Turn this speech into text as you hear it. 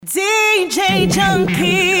DJ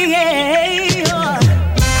Djjunky, yeah.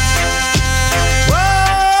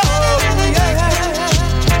 Whoa, yeah,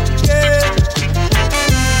 yeah.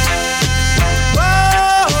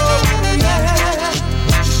 Whoa, yeah.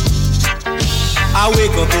 I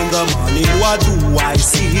wake up in the morning, what do I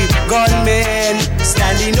see? Gunmen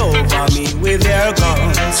standing over me with their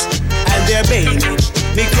guns and their bayonets.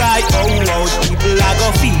 Me cry, oh, oh, people are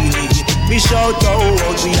gonna feel it. Me shout, oh,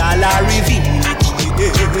 oh, we all are reveal it. Boy,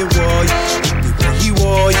 he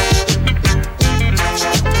boy,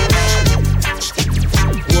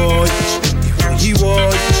 boy, he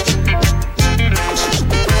boy.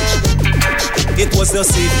 It was the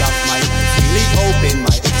savior of my life, really opened my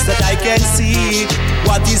eyes that I can see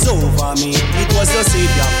what is over me. It was the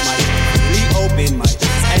savior of my life, really opened my eyes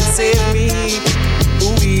and saved me.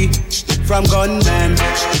 Ooh, from gunmen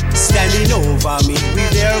standing over me with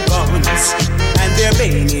their guns and their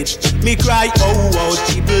bayonets. Me cry, oh, oh,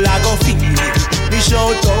 people are gonna feel it. Me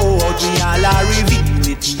shout, oh, oh, we all are reveal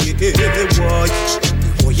it. Yeah, boy,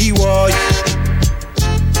 boy, he boy,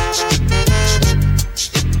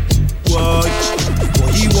 boy,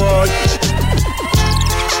 boy, he boy.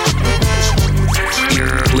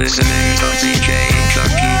 You're listening to DJ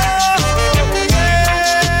Djjunky.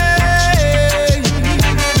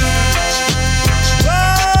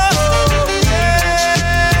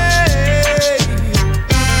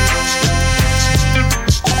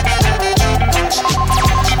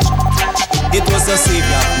 It was the savior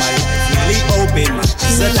of my life, really opened my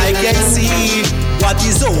eyes that I can see what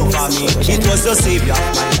is over me. It was the savior of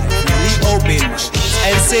my life, really opened my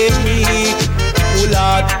eyes and saved me. Oh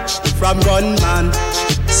Lord, from gunmen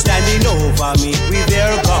standing over me with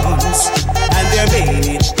their guns and their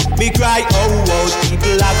bayonets. Me cry, oh, oh,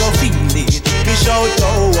 people are gonna feel it. Me shout,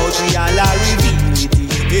 oh, oh, we all are reveal it.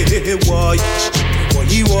 Yeah, boy, boy,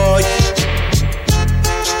 he boy.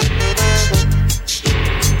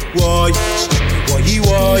 Boy, boy, he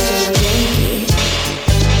boy.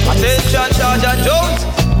 Attention, Sergeant Jones,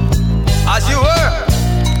 as you heard,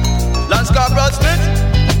 Lance Corporal Smith,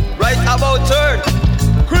 right about turn,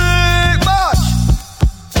 quick march.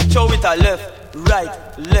 Show it a left, right,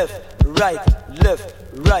 left, right, left,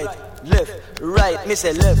 right, left, right. Me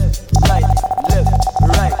say left, right,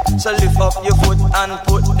 right. So lift up your foot and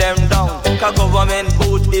put them down. Cause government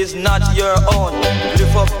boot is not your own.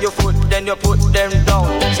 Lift up your foot, then you put them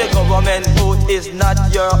down. Say government boot is not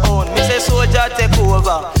your own. Me say soldier take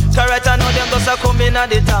over. Cause right I know them just a come in a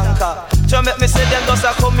the tanker. So make me say them just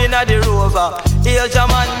a come in a the rover. Hail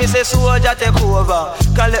German, me say soldier take over.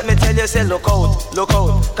 Cause let me tell you say look out.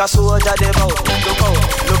 Cause soldier they bout. Look out.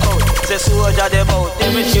 Say soldier they bout.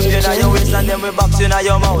 Them we shoot in your waist and them we box in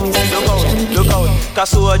your mouth. Look out. Cause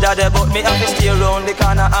soldier they bout. Me have to stay around the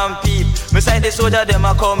corner and peep. Me say the soldier them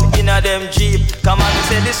a come in a them jeep. Come on, me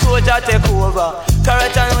say the soldier take over. Cause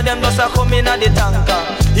right I know them just a come in a the tanker.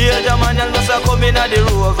 Hail German, them just a come in a the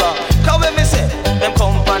rover. Cause when me say them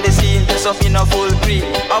come on the scene, dress up in a full cream,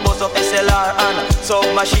 a bus of SLR and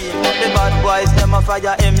submachine. The bad boys them a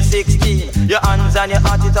fire M16. Your hands and your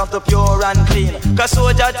heart it have to pure and clean. Cause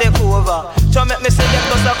soldier take over. So make me say them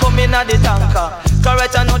just a come in a the tanker. Cause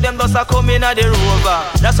right I know them just a come in a the rover.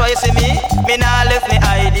 That's why you see me nah left me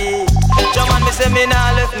ID. German me say me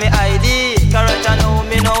nah left me ID. Cause right I know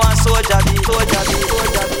me no one soldier be.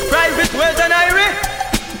 Private Wells and Irie,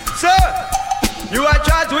 sir, you are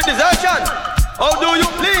charged with desertion. How do you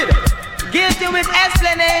plead? Guilty with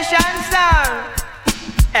explanation, sir.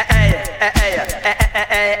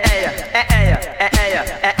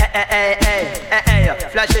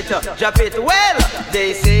 Flash it up, drop it. Well,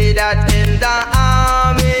 they say that in the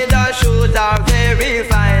army the shoes are very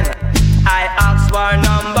fine. I asked for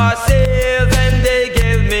number 7, they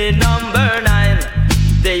gave me number 9.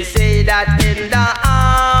 They say that in the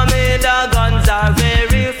army the guns are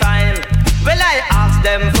very fine. Well, I asked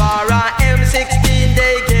them for a M16,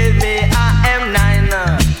 they gave me a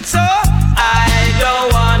M9. So I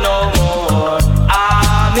don't want no more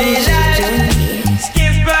army life.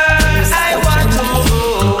 Skipper, I want to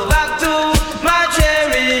go back to my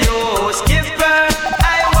Cheerio. Skipper,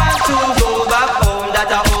 I want to go back home.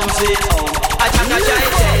 That a home sweet home. A chaka chai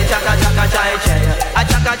chai, chaka chaka chai chai. A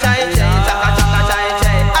chaka chai chai, chaka chaka chai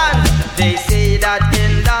chai. And they say that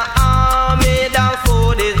in the army the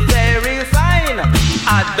food is very fine.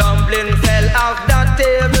 A dumpling fell off the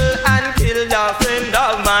table and killed a friend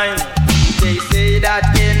of mine. They say that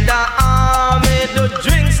in the army the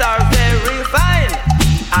drinks are very fine.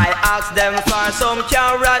 I asked them for some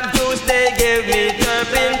carrot juice, they gave me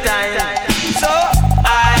turpentine. So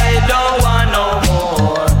I don't want no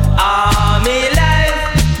more army life.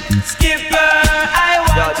 Skipper, I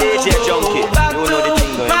want to go back to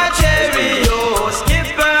my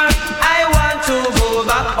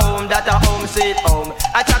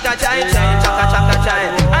a chaka chai chai, chaka chai.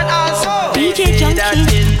 And also DJ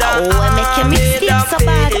Djjunky, oh, I make your mixtape so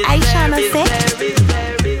bad, I shall say.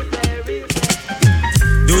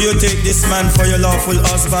 Do you take this man for your lawful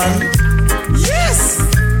husband? Yes,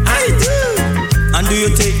 I do. And do you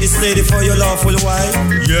take this lady for your lawful wife?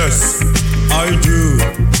 Yes, I do.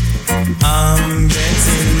 I'm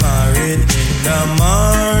getting married in the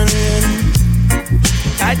morning.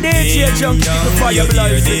 I did hear Djjunky before you blow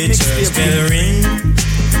the church bell ring.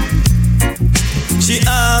 She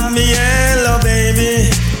have me yellow baby,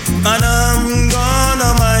 and I'm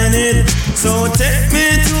gonna mind it. So take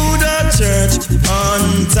me to the church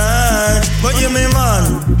on time. But you me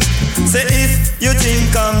man, say if you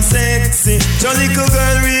think I'm sexy, your little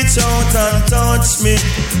girl reach out and touch me.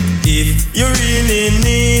 If you really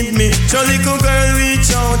need me, your little girl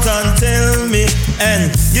reach out and tell me.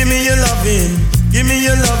 And give me your loving, give me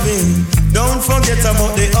your loving. Don't forget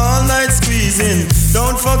about the all-night squeezing.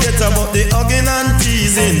 Don't forget about the hugging and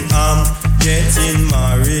teasing. I'm getting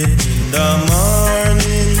married in the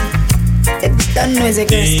morning. Don't know the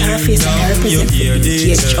girl Starface and I represent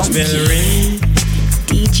DJ Djjunky.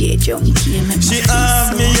 DJ Djjunky. She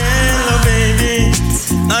have me yellow baby,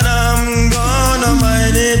 and I'm gonna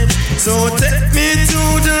mind it. So take me to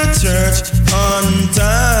the church on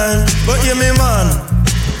time. But you me man,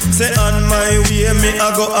 say on my way me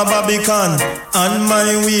I go a Barbican. On my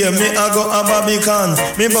way me I go a Barbican.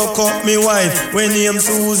 Me buck up me wife when name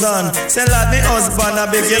Susan. Say lad me husband I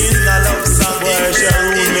beg you sing a love song. Why she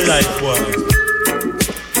rule me like what?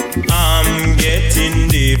 I'm getting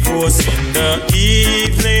divorced in the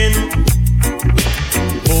evening.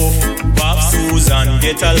 Both Bob Susan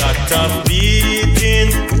get a lot of beating.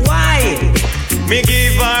 why? Me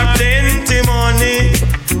give her plenty money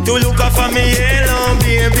to look after me yellow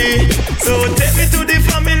baby. So take me to the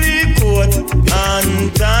family court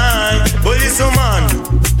and time. But listen man,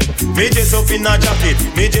 me dress up in a jacket,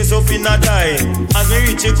 me dress up in a tie. As me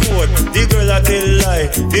reach the court, the girl a tell lie.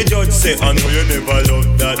 The judge say, I know you never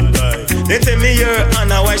loved that guy. They tell me your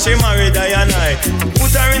Anna why she married I and I.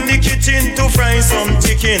 Put her in the kitchen to fry some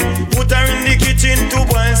chicken. Put her in the kitchen to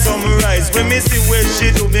boil some rice. When me see where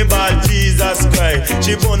she do me bad Jesus Christ.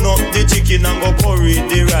 She burn up the chicken and go curry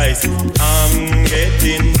the rice. I'm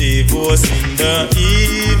getting divorced in the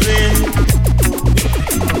evening.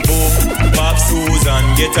 Bob Susan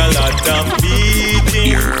get a lot of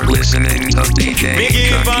beating. You're listening to DJ Me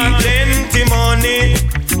give her Djjunky. plenty money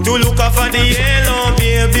to look after the yellow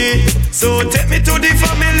baby. So take me to the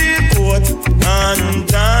family court and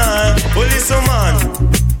time. Well listen man,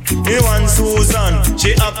 me want Susan,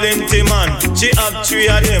 she have plenty man. She have 3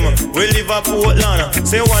 of them, we live a Portland.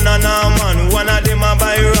 Say one a man, one of them a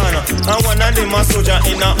Byron, and one of them a soldier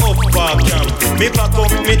in a up-park camp. Me pack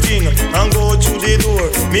up me thing and go through the door.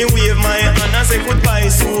 Me wave my hand and say goodbye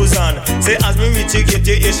Susan. Say as me reach you get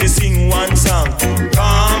you here, she sing one song.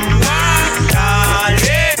 Come back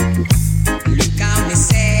darling. Look how me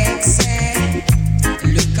sexy,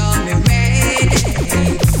 look how me ready,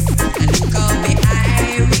 and look how me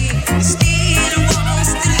irie. Still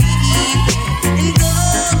wants to leave and go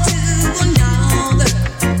to another.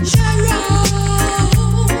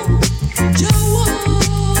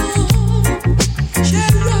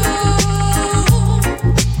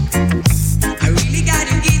 I really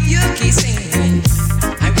gotta give you kissing.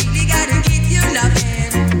 I really gotta give you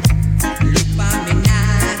loving. Look for me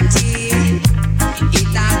naughty,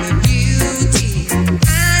 it a me beauty,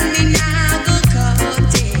 and me now go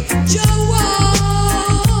cut it.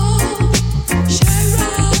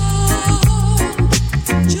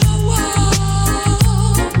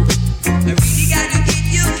 I really gotta give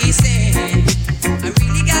you kissing. I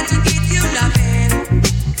really gotta give you loving.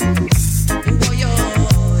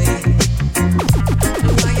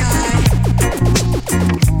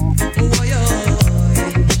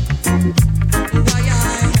 Boy, I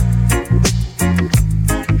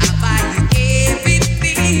buy you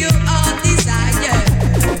everything you all desire.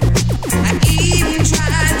 I even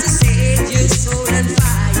try to set your soul on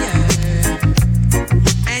fire.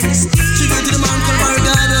 And you still Tribute to the man called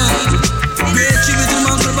Barrigada. Great tribute to the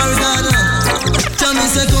man called Barrigada. Tell me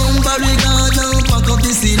say come Barrigada, pack up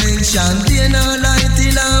the selection. Day no light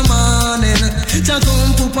till the morning. Cha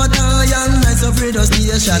come Pupa and nice of radio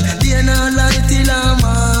station. Day no light till the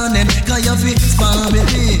morning. Can you fit spar with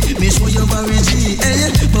me show you Barry G. Hey,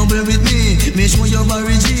 bubble with me show you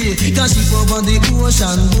Barry G. Can ship over the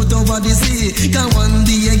ocean, boat over the sea. Can one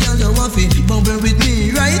day a girl you want fi bubble with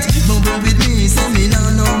me, right? Bubble with me, say me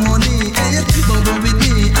now no money. Hey, bubble with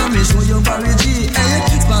me, and me show you Barry G. Hey,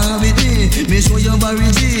 spar with me show you Barry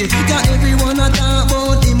G. Cause everyone a talk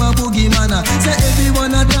about him a boogie man. Say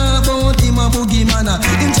everyone a talk about him a boogie man.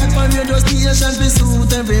 Him check for radio station to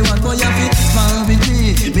suit everyone. Boy you fit spar with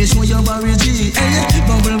me show you Barry G. Hey,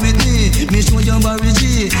 bubble with me show you Barry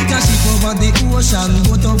G. Cause she over the ocean,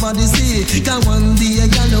 boat over the sea. Cause one day a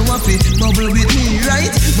girl you a fit bubble with me,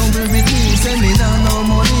 right? Bubble with me, send me now no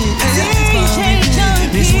money. Hey, spar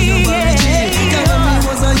with me show you Barry G. Cause when me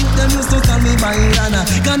was a youth, them used to call me Byrana.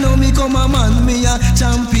 Cause now me come a man, me a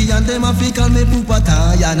champion. Them a fi call me Pupa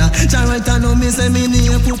Tayana. Cause right now me say me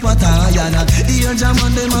name Pupa Tayana. Here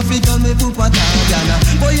German, them a fi call me Pupa Tayana.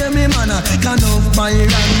 Boy yeah me man, can of Byron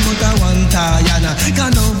but a one Tayana.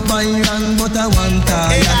 Can of Byron but a one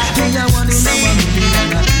Tayana. Me a one in a 1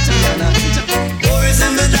 million. War is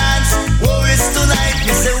in the dance, war is tonight.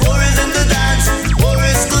 Me say war is in the dance, war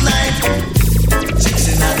is tonight. Chicks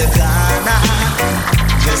in the corner,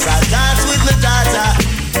 just a dance with my daughter.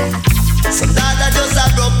 Some daughter just a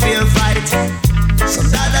broke beer fight, some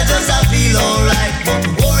daughter just a feel alright. But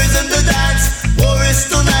war is in the dance, war is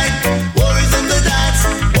tonight. War is in the dance,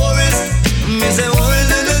 war is. Me say war is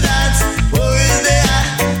in the dance, war is there.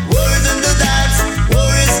 War is in the dance,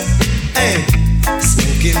 war is. Hey,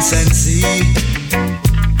 smoking Sensi,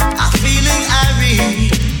 a feeling Irie.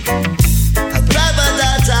 I grab a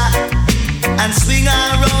daughter and swing her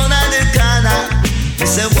around at the corner. Me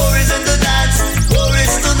say war is in the dance, war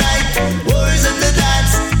is tonight. War is in the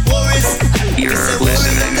dance, war is. You're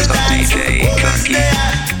listening to DJ Djjunky.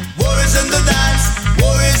 War is in the dance,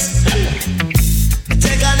 war is.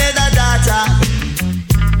 Take another daughter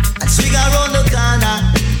and swing her around the corner.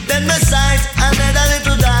 Then me sight another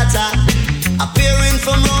little daughter appearing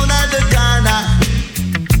from round at the corner.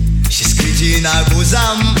 She squeegee in her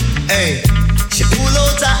bosom, hey. She pull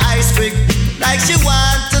out her ice pick like she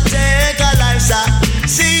want to take her life, sir.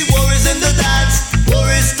 See, war is in the dance, war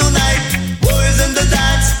is tonight. War is in the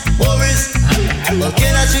dance, war is.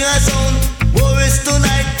 Volcano swing a sound, war is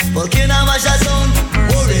tonight. Volcano mash a sound,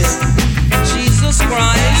 war is. Jesus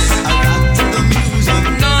Christ, I rock to the music.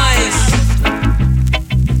 nice.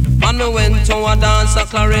 Man, me went to a dance at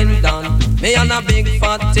Clarendon. Me and a big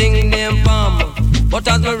fat thing named Pam. But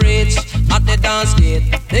as me reach at the dance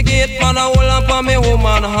gate, the gate man a hold up on me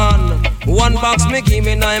woman hand. One box me give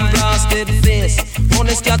me 9 blasted face.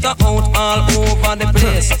 Money scatter out all over the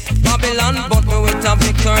place. Babylon but me with a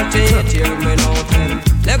big 38. Hear me now tell.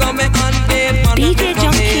 Lego me and gate man DJ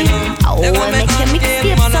Djjunky, Lego me make your and mixtape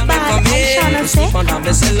gate man so me bad, come I shall in. say. Man have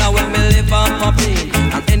the cellar when me live on popping.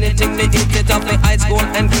 And anything they eat it up the ice gold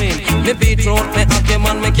and green. Me beetroot, me hockey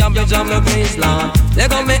man, me cabbage and me greens land.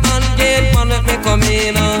 Lego me and gate man make me come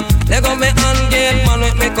in. Lego me and gate man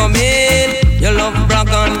make me come in. You love brag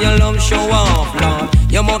and you love show off, Lord.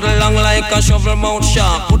 Your mouth long like a shovel mouth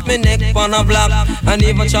sharp. Put me neck on a block and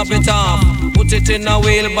even chop it off. Put it in a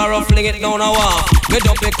wheelbarrow, fling it down a walk. Me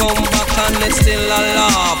dump it come back and it's still a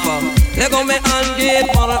laugh. Lego me and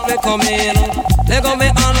gate man let me come in. Lego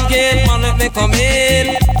me and gate man let me come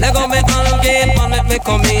in. Lego me and gate man let me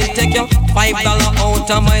come in. Take your $5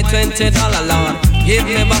 out of my $20, Lord. Give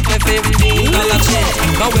me back my $15 change.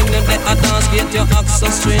 Cause when you let a dance get your axe so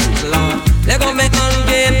strange, Lord. Lego me and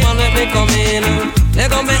gate man let me come in.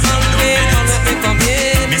 Lego me and gate man let me come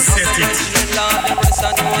in. Me set it. Lord, the rest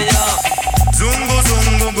I know ya. Zungo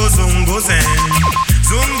zungo go zungo zeng.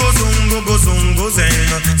 Zungo zungo go zungo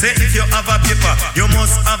zeng. Say if you have a paper, you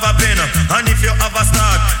must have a pen. And if you have a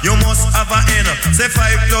start, you must have a end. Say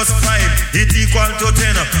 5 plus 5, it equal to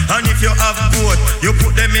 10. And if you have both, you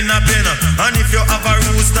put them in a pen. And if you have a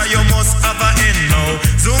rooster, you must have a hen now.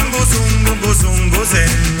 Zungo zungo go zungo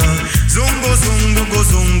zeng. Zungo zungo go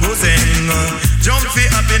zungo zeng. Jump for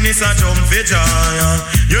happiness and jump for joy.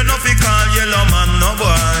 You know fi call yellow man no boy.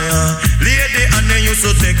 Lady and they used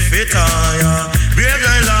to take fit tire. Brave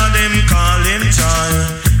girl and them call him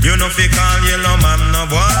child. You know fi call yellow man no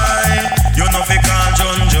boy. You know fi call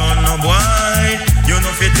John no boy. You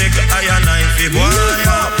know fi take iron knife boy.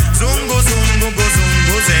 Zungo zungo go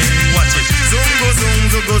zungo zeng. Watch it. Zungo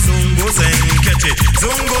zungo go zungo zeng. Catch it.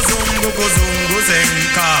 Zungo zungo go zungo zeng.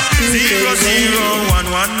 Car 00119.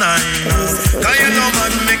 Cause you know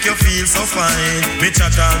man make you feel so fine. Me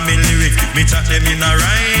chat all me lyric, me chat them in a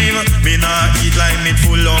rhyme. Me nah eat like me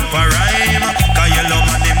full up a rhyme. Cause you know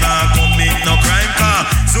man them nah commit no crime. Cause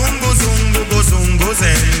zungo zungo go zungo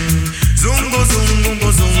zeng. Zungo zungo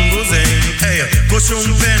go zungo zeng. Hey, go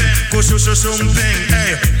shumpen, go shumpen.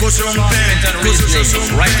 Hey, go shumpen, go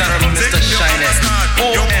shumpen. Right honorable Mr. Shyness.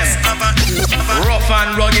 Rough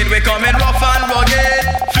and rugged, we coming rough and rugged.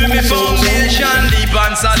 Feel me foundation deep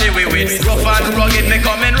and solid we with. Rough and rugged, me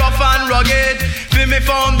coming rough and rugged. Feel me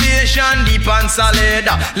foundation deep and solid.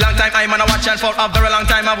 Long time I'm on a watch and for a very long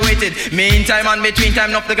time I've waited. Meantime and between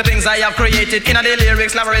time, enough the things I have created. In a the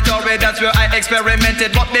lyrics laboratory, that's where I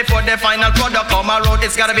experimented. But before the final product come out,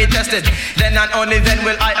 it's gotta be tested. Then and only then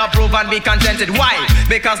will I approve and be contented. Why?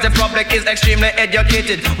 Because the public is extremely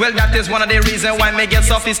educated. Well, that is one of the reasons why me get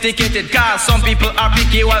sophisticated. Cause some people are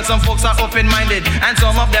picky while some folks are open-minded. And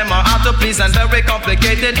some of them are hard to please and very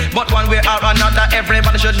complicated. But one way or another,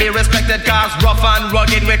 everybody should be respected. Cause rough and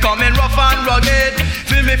rugged, we coming rough and rugged.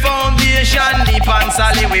 Feel me foundation deep and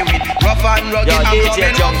solid. We with rough and rugged, I'm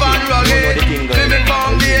coming rough and rugged. Feel me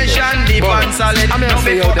foundation deep and solid. Now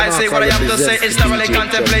before I say what I have to say, it's thoroughly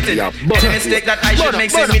contemplated. Any mistake that I should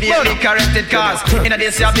make immediately corrected. Cause in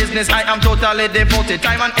this year business I am totally devoted.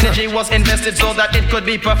 Time and energy was invested so that it could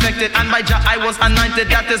be perfected. And by Jah I was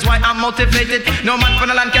anointed, that is why I'm motivated. No man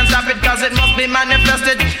from the land can stop it cause it must be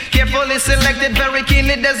manifested. Carefully selected, very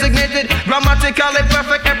keenly designated. Grammatically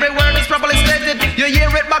perfect, every word is properly stated. You hear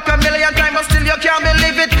it back a million times but still you can't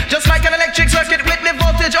believe it. Just like an electric circuit with the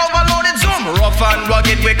voltage overloaded. Zoom, rough and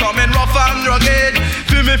rugged, we coming rough and rugged.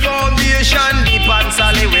 Feel me foundation deep and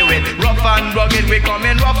solid. We with rough and rugged, we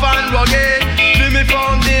coming rough and rugged. Feel me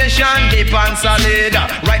foundation deep and solid.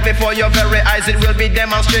 Right before your very eyes it will be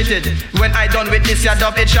demonstrated. When I done with this your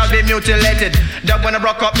dub it shall be mutilated. Dub when I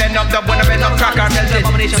broke up then up, dub when I bend up crack or melted.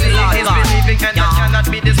 Is believing and that cannot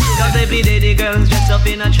be disputed. Cause every day the girls dress up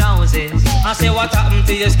in a trousers. I say what happened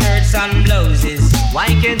to your skirts and blouses? Why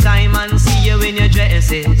can't I man see you in your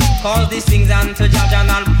dresses? Cause these things unto judge and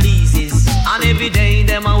all pleases. And every day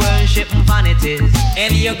them a worship vanities.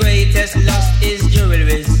 And your greatest lust is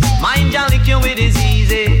jewelries. Mind ya lick you with is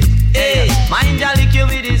easy. Hey, mind ya lick you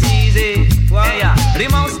with is easy. Hey, the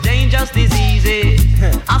most dangerous diseases.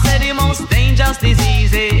 I said the most dangerous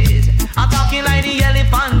diseases. I'm talking like the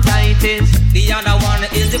elephantitis. The other one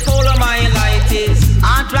is the polymyelitis.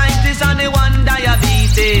 Arthritis and the one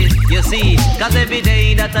diabetes. You see, cause every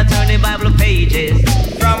day that I turn the Bible pages.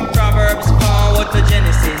 From Proverbs forward to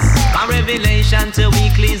Genesis. From Revelation to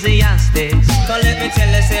Ecclesiastes. So let me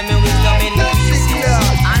tell you, say me wisdom increases.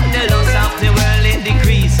 And the loss of the world it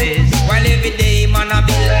decreases. While every day man I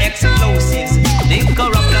build explosives. The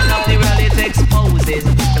corruption of the world it exposes.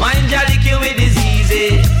 Mind ya lick you with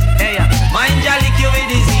diseases. Hey, mind ya lick you with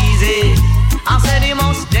diseases. I said the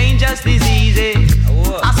most dangerous diseases.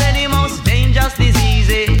 I said the most dangerous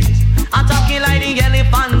diseases. I'm talking like the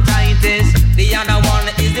elephantitis. The other one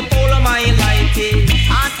is the polymyelitis.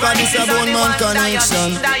 Cause this a bone man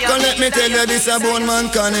connection. Come let me tell you this a bone man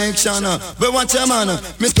connection. But watch a man,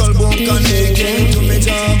 me skull bone connected to me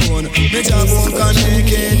jawbone. Me jawbone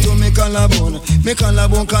connected to me collarbone. Me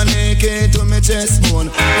collarbone connected to me chest bone.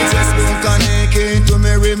 Me chest bone connected to me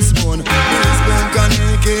ribs bone. Me ribs bone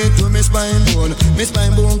connected to me spine bone. Me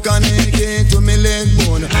spine bone connected to me leg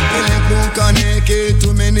bone. Me leg bone connected to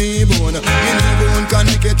me knee bone. Me knee bone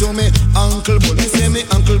connected to me ankle bone. Me say me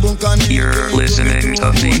ankle bone connected. You're listening to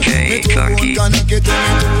DJ Djjunky.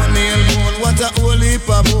 What a whole heap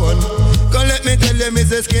of bone. Come let me tell you, me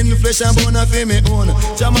say skin, flesh and bone a fi me own.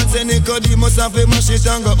 Chairman say Nicodemus a fi mash it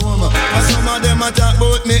and go home. And some of them a talk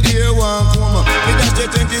about me ear one comb. Me dash the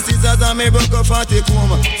 20 scissors and me broke a 40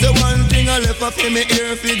 comb. So one thing I left a fi me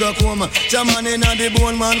ear figure comb. Chairman inna the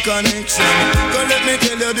bone man connection. Come let me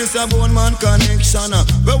tell you this a bone man connection.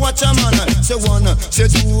 But watch a man, say one, say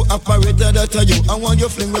two, operator that a you. I want you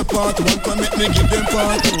fling with part one, come let me give them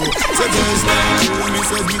part two. So just like you, me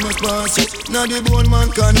say give me part two. Now the bone man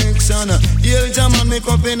connection. Yell Jaman make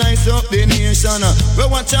up a nice up the nation.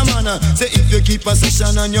 But watch a man, say if you keep a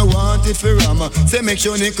session and you want it for Rama, say make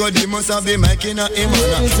sure Nicodemus have the mic in a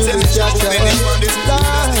imana. Say make sure you on this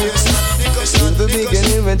station. In the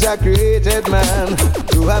beginning when Jah created man,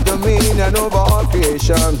 to have dominion over all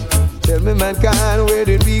creation. Tell me mankind, where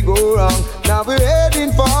did we go wrong? Now we're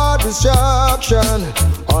heading for destruction.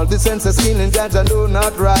 All the senses killing judge and do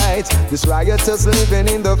not right. This riotous living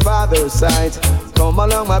in the Father's sight. Come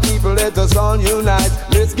along my people, let us all unite.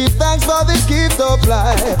 Let's give thanks for this gift of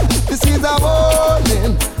life. This is our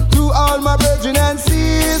warning to all my brethren and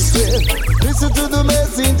sisters. Listen to the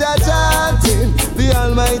messenger chanting. The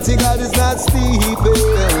Almighty God is not sleeping.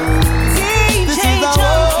 This is our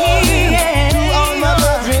warning to all my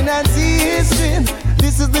brethren and sisters.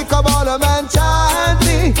 This is the Kabbalah man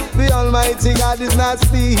chanting. The Almighty God is not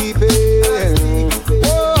sleeping.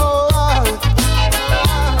 Oh,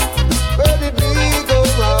 where did we go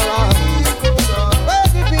wrong? Where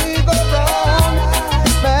did we go wrong?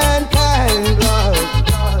 Mankind, Lord.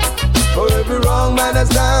 For every wrong man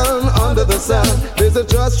that's down under the sun, there's a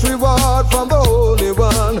just reward from the Holy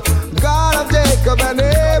One. God of Jacob and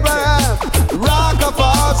Abraham, rock of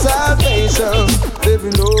our salvation. there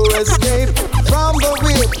is no escape from the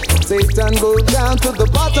whip. Satan goes down to the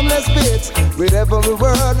bottomless pit. With every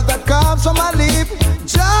word that comes from my lip,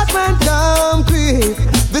 judgment come quick.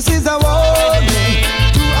 This is a warning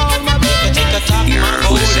to all my babies. You're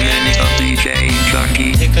listening to DJ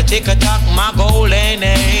Djjunky. Tick-a-tick-a-tock, my golden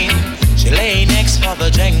name. She lay next for the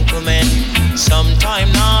gentleman.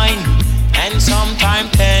 Sometime 9 and sometime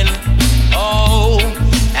 10. Oh,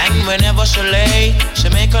 and whenever she lay, she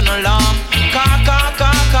make an alarm. Cock, cock,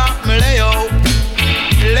 cock, cock, me lay-o.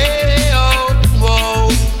 Lay-o, whoa.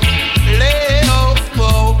 Lay-o,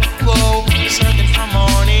 whoa, whoa. Searching for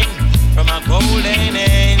morning from a golden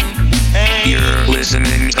end. You're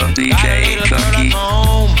listening to DJ Djjunky.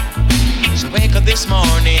 She wake up this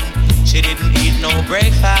morning, she didn't eat no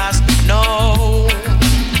breakfast, no.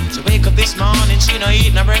 She wake up this morning, she no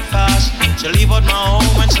eat no breakfast. She leave out my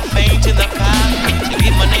home and she faint in the path. She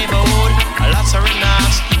give my neighborhood lots of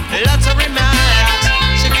remarks, lots of remarks.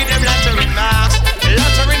 She give them lots of remarks,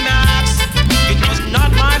 lots of remarks. It was not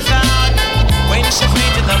my fault when she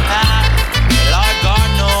faint in the path. Lord God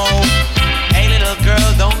no, hey little girl,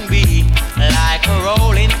 don't be like a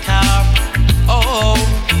rolling car. Oh,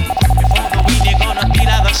 before the wind you're gonna eat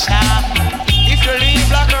at the shop. If you leave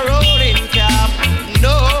like a rolling car,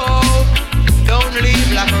 no, don't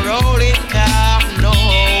leave like a rolling car, no.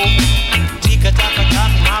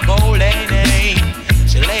 Tick-a-tock-a-tock, my golden name.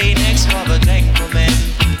 She lay next for the gentleman.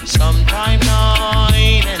 Sometime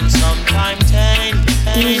 9 and sometime 10.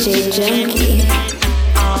 DJ Djjunky.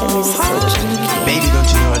 Baby, don't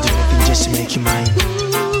you know I'll do anything just to make you mine?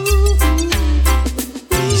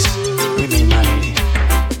 Please, remain my lady.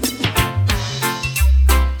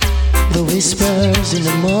 The whispers in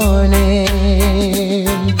the morning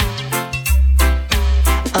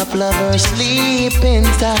of lovers sleeping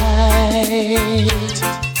tight,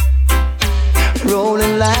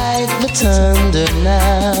 rolling like the thunder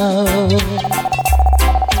now.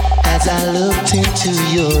 As I looked into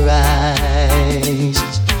your eyes,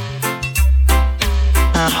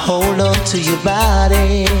 I hold on to your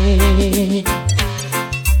body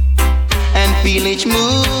and feel each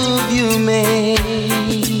move you make.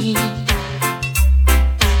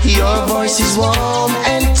 Your voice is warm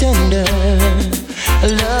and tender, a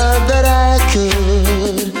love that I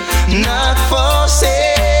could not forsake.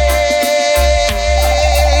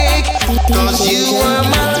 'Cause you are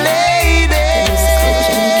my lady,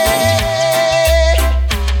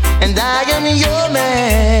 and I am your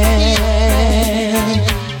man.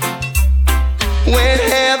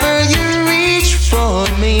 Whenever you reach for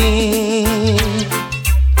me,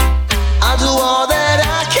 I'll do all that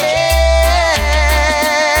I can.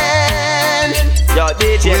 Yo,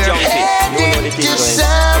 DJ Djjunky, you know the thing To going.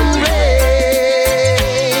 some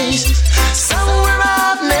place, somewhere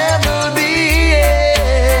I've never been.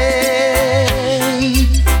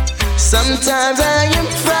 Sometimes I am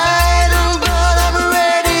frightened, but I'm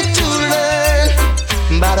ready to learn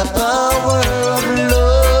by the power of love.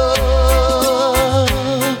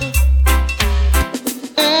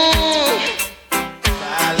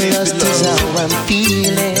 Just as how I'm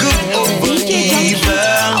feeling.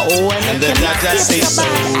 And the Jaja say so.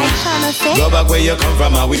 Go back where you come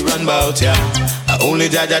from, and we run bout ya. Only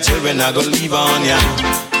Jaja children I go leave on ya.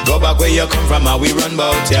 Go back where you come from, and we run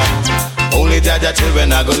bout ya. Only Jaja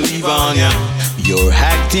children I go leave on ya. You're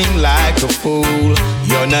acting like a fool.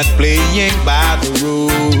 You're not playing by the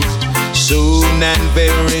rules. Soon and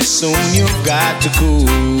very soon you've got to cool.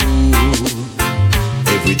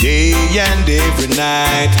 Every day and every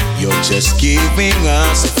night, you're just giving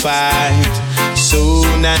us a fight.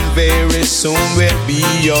 Soon and very soon we'll be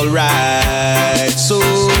alright. So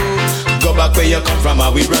go back where you come from,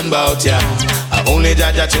 and we run bout ya. Only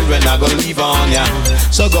Jaja children I go leave on ya.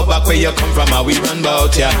 So go back where you come from, and we run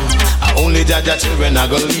bout ya. Only Jaja children I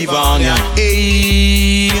go leave on ya.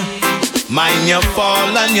 Hey, mind your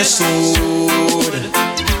fall and your sword.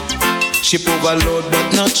 Ship overload,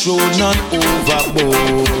 but not true, not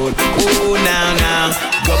overboard. Oh, now,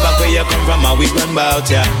 go back where you come from, and we run bout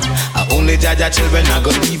ya. Only Jaja children I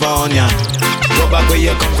go leave on ya. Go back where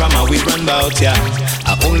you come from, and we run bout ya.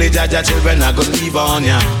 Only Jaja children I go leave on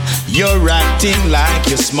ya. You're acting like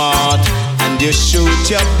you're smart, and you shoot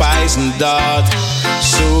your poison dart.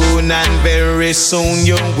 Soon and very soon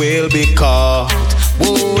you will be caught.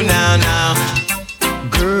 Oh, now,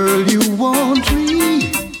 girl, you want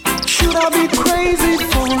me? Should I be crazy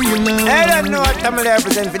for you now? I don't know what I'm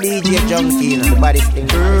represent for DJ Djjunky, you know, the baddest thing.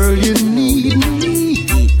 Girl, you need me.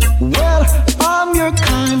 Well, I'm your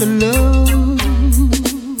kind of love.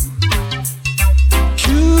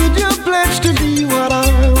 Should you pledge to be what I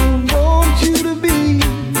want you to be?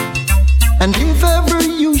 And if ever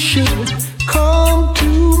you should come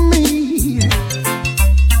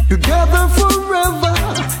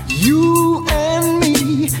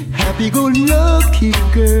happy-go-lucky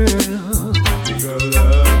girl.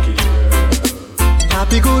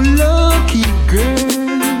 Happy-go-lucky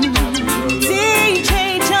girl.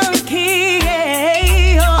 DJ Djjunky,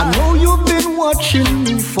 yeah. I know you've been watching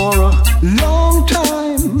me for a long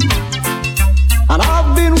time, and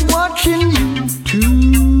I've been watching you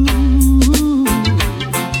too.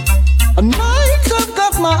 A night I've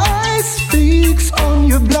got my eyes fixed on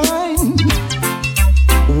your blind,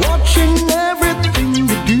 watching everything you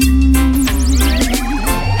do.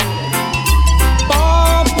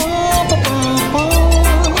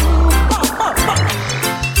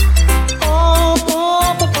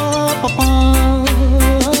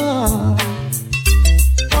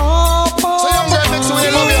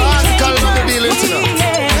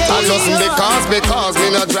 Because me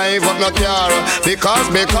no drive up no car.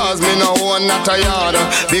 Because me no own not a yard.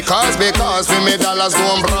 Because for me dollars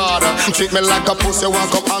don't broad. Treat me like a pussy, want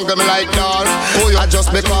come anger me like dog. I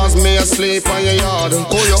just because me asleep on your yard.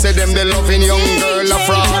 Say them they loving young girl a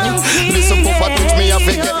fraud. Listen papa touch me, I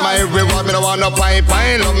forget my reward. Me no want no pipe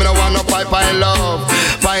love, me no want no pipe love.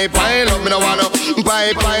 Pipe love, me no want no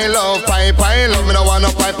pipe love. Pipe love, me no want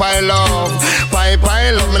no pipe love. Pipe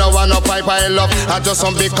love, me no want no pipe love. I just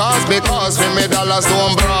some because for me dollars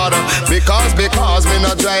don't broad. Because me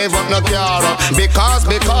no drive up no car.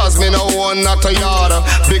 Because me no own not a yard.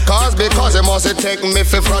 Because you must take me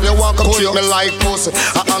for fraud. You walk up treat me like pussy,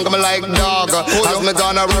 I anger me like dog. As me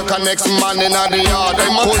gonna work a next man in the yard. I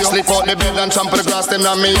must sleep out the bed and trample the grass in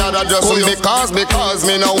me yard. Just because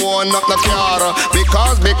me no own not no car.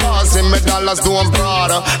 Because me dollars don't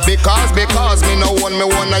broad. Because me no own me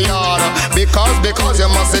own a yard. Because you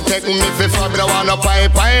must take me for fraud. Me no want no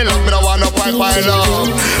pipe love, me no want no pipe love.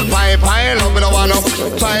 Pipe love, me no want no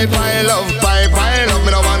pipe love. Pipe love,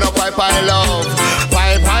 me no want no pipe love.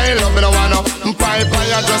 Pipe love, me no want no pipe.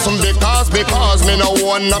 I just because me no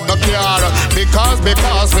own not no car. Because me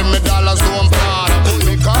dollars don't broad.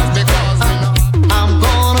 Because me no. I'm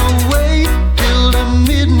gonna wait till the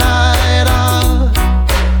midnight hour.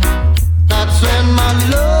 That's when my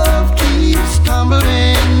love keeps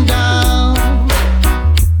tumbling down.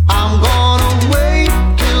 I'm gonna wait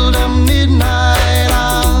till the midnight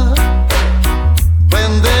hour,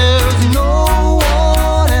 when there's no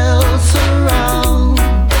one else around.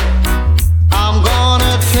 I'm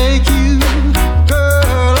gonna take you,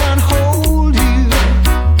 girl, and hold you,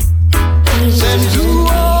 then do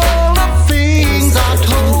all the things I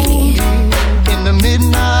told you in the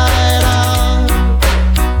midnight hour.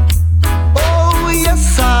 Oh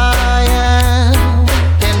yes I am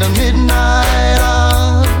in the midnight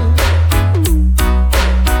hour.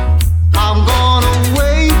 I'm gonna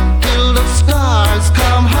wait till the stars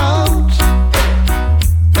come out.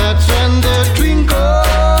 That's when they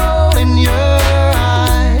twinkle in your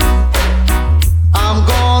eyes. I'm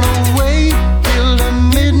gonna wait till the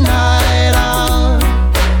midnight hour.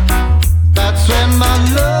 That's when my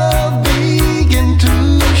love begin to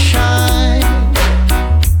shine.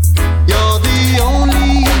 You're the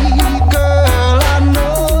only girl I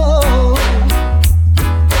know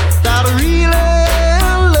that really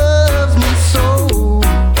loves me so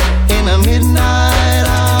in the midnight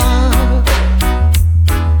hour.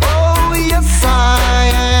 Oh yes I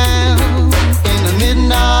am in the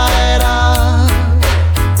midnight hour.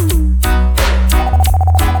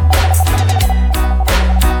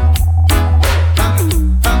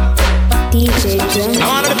 DJ Djjunky. Now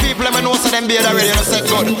one of the people them know so them beard already, you know, set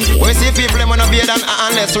good. When you see people them on a beard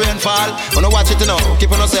unless rain fall, you know watch it, you know,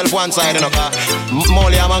 keep on yourself one side, you know, cause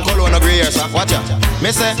Molly and Cologne agree here, sir. Watch out.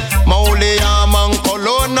 Me say, Molly and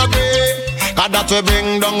Cologne agree. Cause that will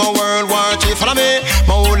bring down a World War III. Follow me.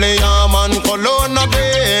 Molly and Cologne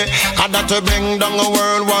agree. Cause that will bring down a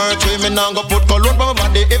World War III. Me nah go put cologne for my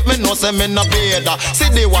body if me know say me no bathe. See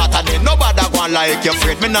the water there, nobody gonna like your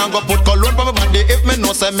afraid. Me nah go put cologne for my body if me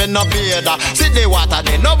know say me no bathe. See the water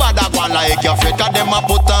there, nobody gonna like your afraid. Cause them a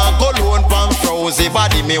put on cologne from frozen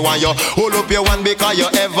body. Me want you hold up your one because you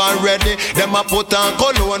ever ready. Them a put on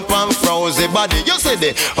cologne from frozen body. You see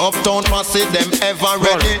the uptown posse them ever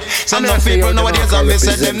ready. So no people nowadays and me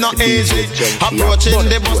say them not easy. Approaching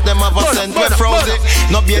the bus them have a scent with frozen.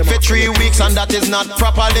 No bathe for 3 weeks and that is not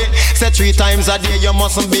properly. Say 3 times a day you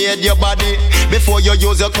mustn't bathe your body. Before you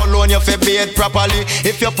use your cologne you fi bathe properly.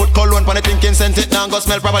 If you put cologne on the thinking scent it now go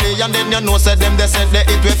smell properly. And then you know say them they scent they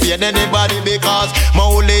it will fade anybody. Because my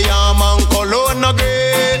holy arm and cologne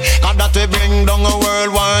agree. Cause that will bring down a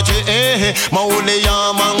World War III. My holy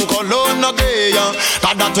arm and cologne agree.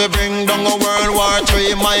 Cause that will bring down a World War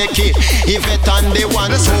III. Mikey, Yvette and the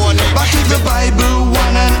one Tony. Back to the Bible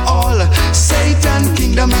one and all. Satan's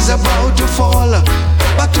kingdom is about to fall.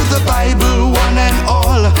 Back to the Bible one and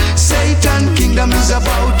all. Satan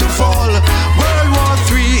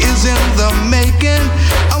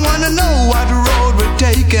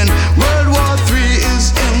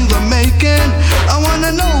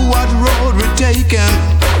road we're taking.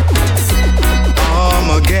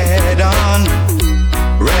 Armageddon,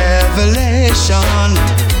 Revelation.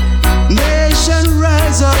 Nation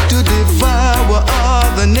rise up to devour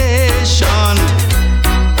other nation.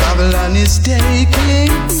 Babylon is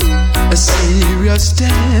taking a serious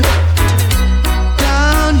step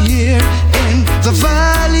down here in the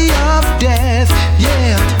valley of death.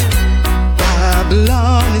 Yeah,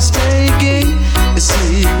 Babylon is taking a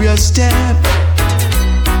serious step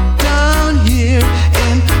down here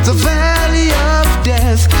in the valley of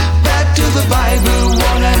death. Back to the Bible,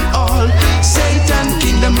 one and all. Satan's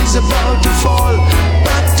kingdom is about to fall.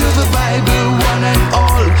 Back to the Bible, one and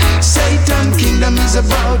all. Satan's kingdom is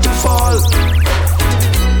about to fall.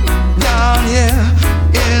 Down here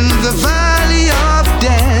in the valley of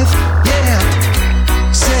death. Yeah,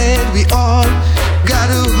 said we all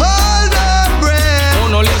gotta hold our breath. Oh,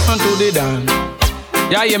 no, listen to the dance.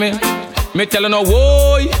 Yeah, hear me? Me tellin' no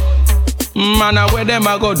boy, man, where them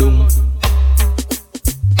a go do?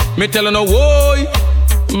 Me tellin' no boy,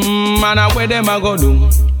 man, where them a go do?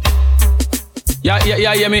 Yeah,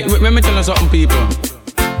 hear me? Me tellin' something, people.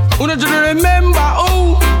 Who don't you remember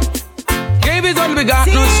who gave his only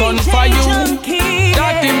begotten son for you?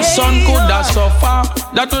 That him son could have suffer,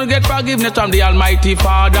 that will get forgiveness from the Almighty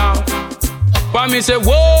Father. But me say,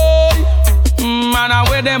 boy, man,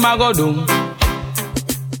 where them a go do?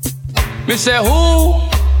 Me say who?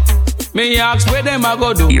 Me ask where them a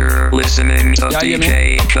go do? You're listening to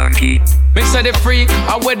DJ Djjunky. Me say the freak,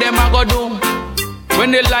 where them a go do?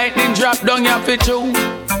 When the lightning drop down your fit too.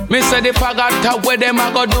 Me say the pagata, where them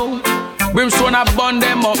a go do? Brimstone a burn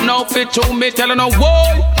them up now fit too. Me tellin' no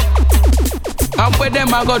boy, where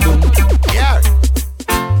them a go do? Yeah.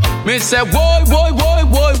 Me say boy,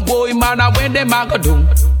 man, where them a go do?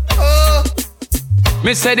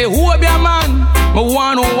 Me say the who be a man, me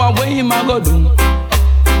want know where him a go do.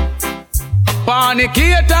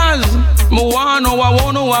 Panicators, me want know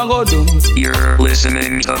what go do. You're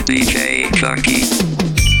listening to DJ Djjunky.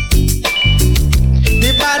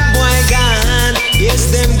 The bad boy gone, yes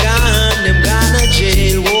them gone to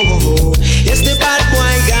jail. Whoa. Yes the bad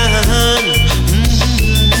boy gone.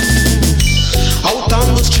 Out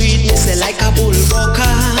on the street, me say like a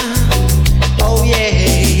bullbucker. Oh yeah,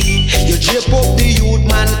 you drip up the youth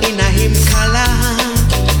man in a him collar.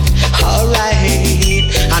 Alright,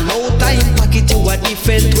 I know time pocket you a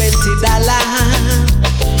different $20.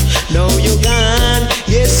 Now you gone,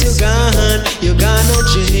 yes you gone to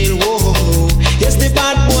jail. Whoa, yes the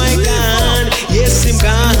bad boy gone, yes him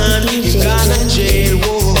gone to jail.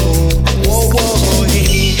 Whoa,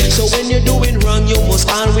 hey. So when you're doing wrong, you must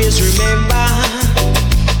always remember.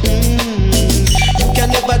 You can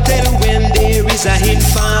never tell when there is a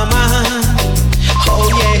informer. Oh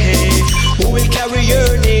yeah, who will carry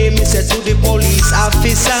your name? He said to the police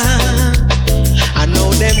officer. I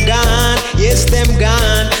know them gone, yes them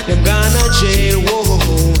gone to jail. Whoa,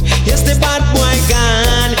 yes the bad boy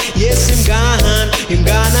gone, yes him gone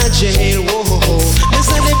to jail. Whoa,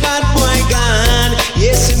 listen the bad boy gone,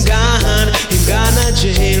 yes him gone to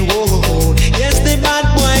jail. Whoa, yes the bad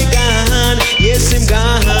boy gone, yes him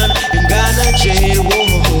gone to jail.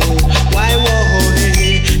 Whoa, why whoa,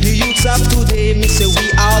 hey, the youths of today, me say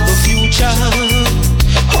we are the future.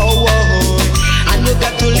 Oh, and you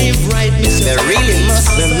got to live right, me say. They really must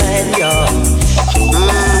be mad, yo.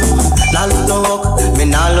 Now look no walk, me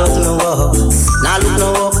now look no walk. Now look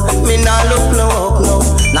no walk, me now look no walk, no.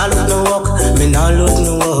 Now look no walk, me now look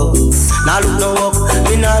no walk. Now look no walk,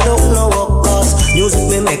 me now look no walk. Cause music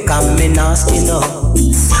me make and me now skin up.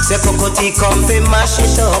 Say Kokoti come fi mash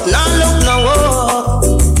it up. Now look no walk,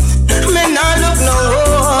 me now look no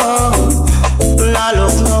walk. Now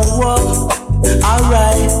look no walk.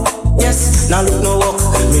 Alright, yes. Now look no walk,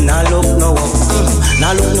 me now look no walk.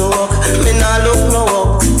 Now look no walk, me now look no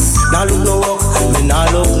walk. Now look no walk, me now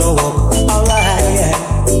look no walk. Alright, yeah.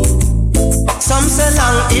 Some say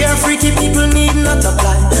long hair freaky people need not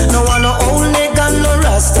apply. No one no old nigga, no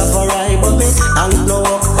Rastafari. But me now look no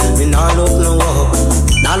walk, me now look no walk.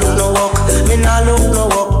 Now look no walk, me now look no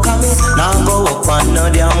walk. Come in, now go up on no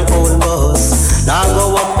damn old bus. Now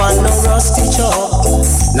go up on no rusty chop.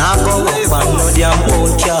 Now go up on no damn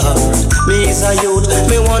old car. Me is a youth,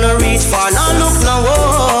 me wanna reach far. Now look no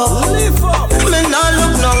walk, me now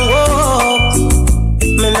look no walk.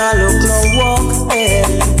 Me now look no walk, eh.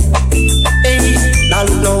 Hey, now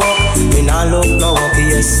look no walk, me now look no walk,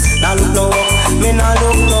 yes. Now look no walk, me now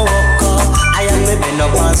look no walk. I am me bend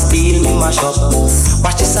up and steal me mash up.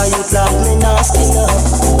 Watch this a youth love me now skin up.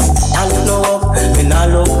 Now look no walk, me now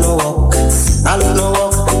look no walk. Now look no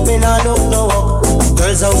walk, me now look no walk.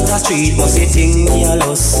 Girls out the street must think me a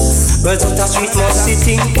loss. Girls out the street must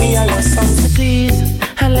think me a loss. Please,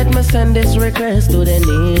 and let me send this request to the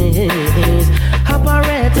knees.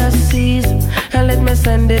 Operator cease, and let me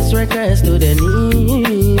send this request to the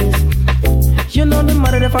knees. You know the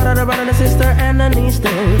mother, the father, the brother, the sister, and the niece too.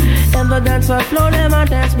 And the dancer flow, them a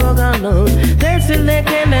dance program now. They still they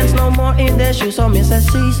can't dance no more in their shoes. So me say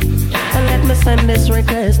cease, and let me send this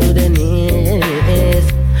request to the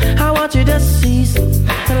knees. I want you to cease,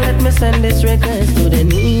 and let me send this request to the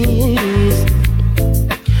knees.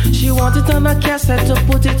 She wanted on a cassette to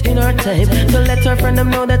put it in her tape, to let her friend them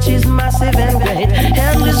know that she's massive and great.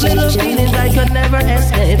 And these little feelings I could never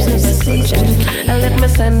escape since the season. And let me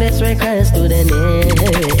send this request to the knees.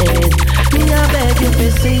 Me I beg you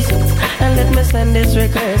to cease, and let me send this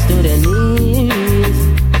request to the knees.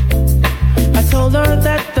 I told her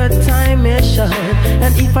that the time is short,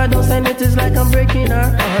 and if I don't send it, it's like I'm breaking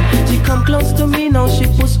her heart. She come close to me, now she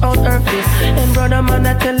push out her fist. And brother man,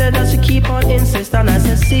 I tell her that she keep on insist. And I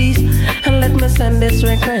said cease, and let me send this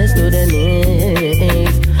request to the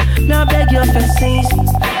knees. Now beg you for cease,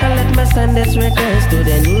 and let me send this request to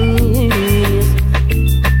the knees.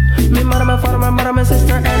 Me mother, my father, my mother, my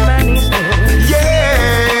sister, and my niece. Yeah.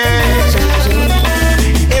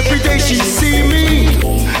 Every day she see me,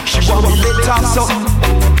 she want me let her something.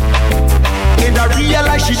 And I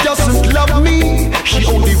realize she doesn't love me, she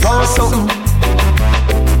only wants something.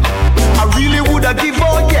 I really woulda give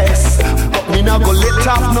her yes, but me not go let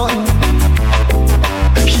her nothing.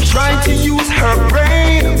 She trying to use her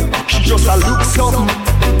brain, she just a look something.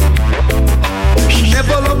 She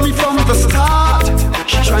never loved me from the start,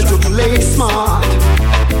 she trying to play smart.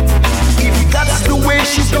 If that's the way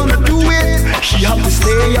she's gonna do it, she have to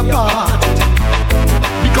stay apart.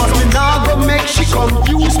 Because me now go make she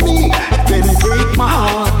confuse me, then break my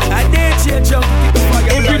heart. I did Djjunky.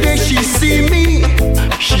 Every day she see me,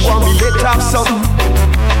 she want me let have something.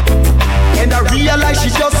 And I realize she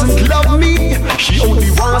doesn't love me, she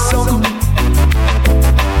only wants something.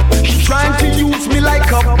 She trying to use me like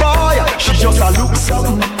a boy, she just a look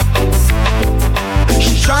something.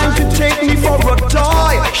 She trying to take me for a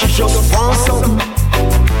toy, she just wants something.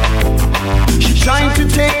 She trying to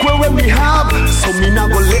take away what we have, so me not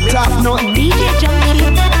go let her nothing. Djjunky,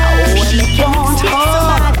 she want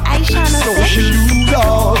her, so she lose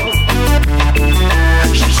all.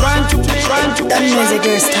 She trying to that music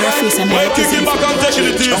girl Starface and well, kick it back and take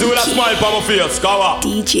it easy with a smile on my face, cover.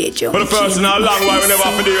 Djjunky. For the first in a long while we never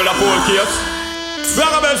have to deal with a full case.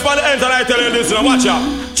 Black bells for the end and I tell you this, now watch out,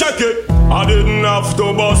 check it. I didn't have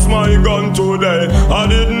to bust my gun today, I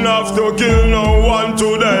didn't have to kill no one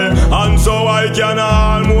today, and so I can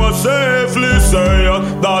almost safely say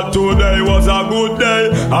that today was a good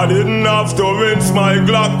day. I didn't have to rinse my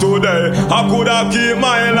Glock today, I could have keep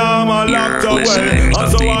my alarm locked away, and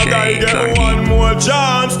so I get one more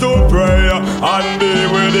chance to pray and be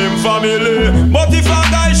with him family. But if a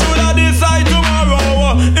guy should have decided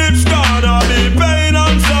tomorrow, it's gonna be pain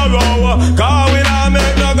and sorrow, cause we not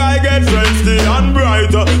make no guy get friendly and bright.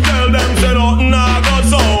 Tell them say nothing I got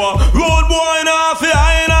sour. Road boy now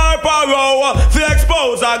fly in our power, fi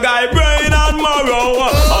expose a guy brain and marrow.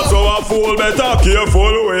 And so a fool better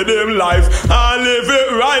careful with him life and live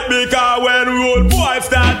it right, because when road boy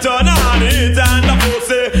start turn on it and the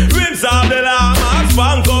pussy rinse off the lamb and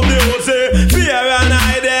spank up the pussy, fear and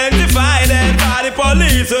identify them by the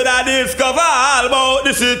police so that discover all about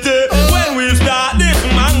the city. When we start this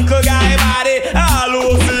manco guy body, all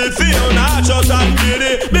who see feel natural and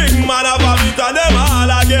giddy. Big man of a bit and them all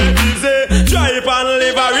a get busy. Drive and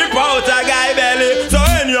live a report a guy belly. So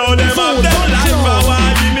anyhow them have them life and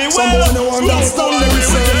want give me well. Someone who understand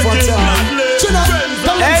themselves for time.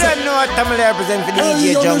 I don't know what I'm representing for the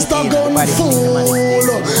Djjunky.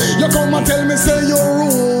 You come and tell me say you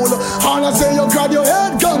rule, and I say you grab your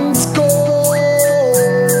head gun skull.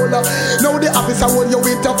 Now the officer hold you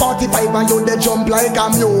with a 45 and you they jump like a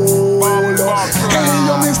mule. Hey,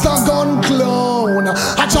 you Mr. Gun Clown,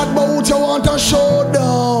 I chat about you want a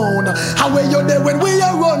showdown. How are you there when we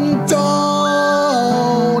are run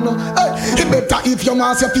down? Hey, it better if you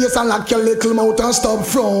mask your face and lock your little mouth and stop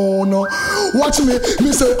frown. Watch me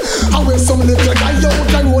say, I wear some little guy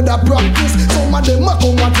out and road a practice. Some of them a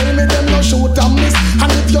come and tell me them no shoot and miss.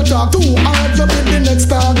 And if you talk too hard, you be the next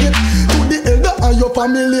target. To the elder and your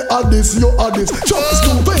family are this, you are this. Just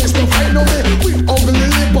to face to find a way with ugly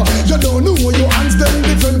lip. You don't know your hands them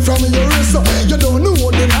different from your wrist. You don't know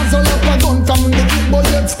the nozzle up a gun from the clip, but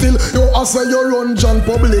yet still you also you run John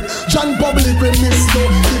Public. John Public we miss you.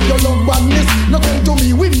 If you love badness, no come to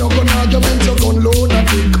me with no gun argument. You gun load a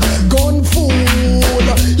tick, gun fool.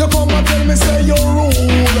 You come and tell me say you rule,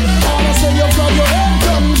 and I say you grab your head.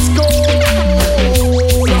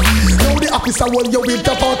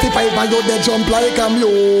 45 and you they jump like a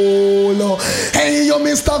mule. Hey, you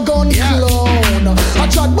Mr. Gun Clown, I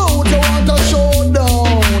chat about you want a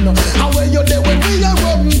showdown. And where you there when we are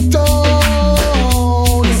running down?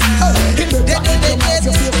 You're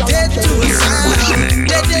listening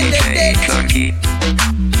to DJ Djjunky.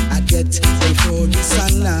 I get before the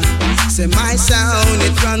sun now. Say my sound,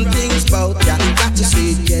 it run things bout ya. Got to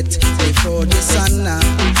see it get before the sun now.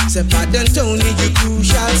 Say pardon Tony, you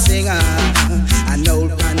crucial singer. An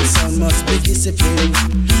old pan sound must be disciplined.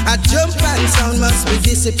 A jump pan sound must be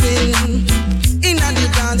disciplined. In a the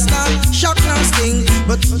dance now, shock now sting.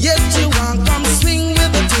 But yet you want come swing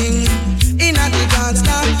with the thing. In a the dance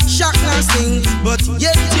now, shock now sting. But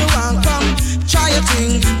yet you want come try a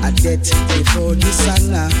thing. I get before the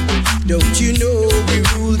sun now. Don't you know we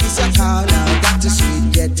rule this account now? Got to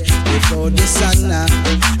sweet get before the sun now.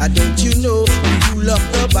 Don't you know we rule up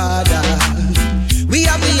the border? We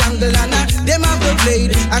have the angle and them have the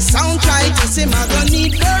blade. A sound try to say my gun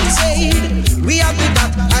need first aid. We have the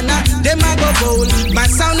bat and them have go bold. My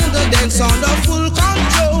sound in the dance on the full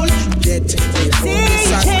control. Get before the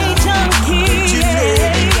sun now. Don't you know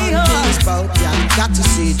we run things about ya? Got to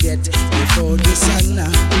see that before the sun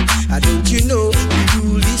now. Don't you know we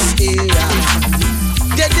rule this era?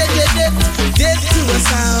 Dead to a sound. Dead to a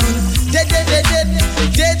sound. Dead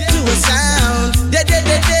to a sound. Dead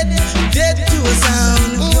to a sound.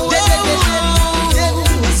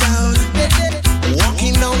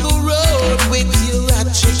 Walking down the road with your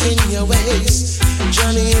ratchet in your waist,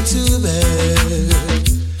 Johnny into bed.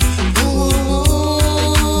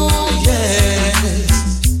 Ooh,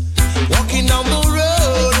 yes. Walking down the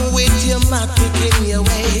road with your matic in your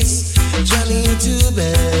waist, Johnny into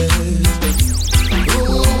bed.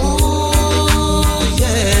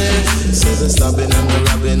 The stabbing and the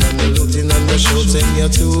robbing and the looting and the shooting, you're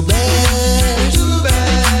too bad. Too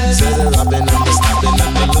bad. Say the robbing and the stabbing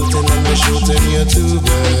and the looting and the shooting, you're too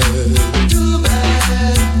bad. Too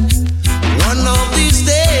bad. One of these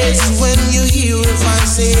days when you hear if I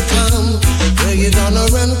say come, where you gonna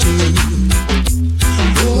run to?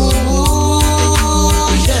 Ooh,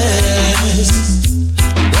 yes.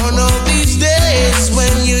 One of these days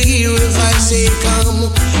when you hear if I say come,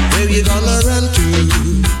 where you gonna run to?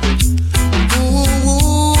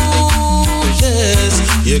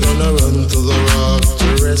 You're gonna run to the rock to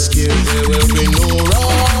rescue, there will be no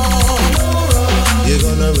rock. You're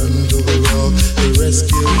gonna run to the rock to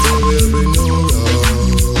rescue, there will be no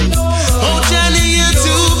rock. Oh, Johnny, you're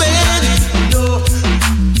too bad.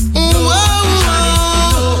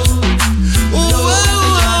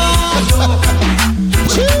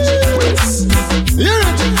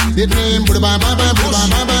 It name put bye bye bye put bye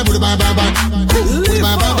bye put bye bye bye put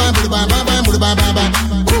bye bye bye put bye bye bye put bye bye bye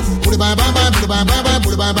put bye bye bye put bye bye bye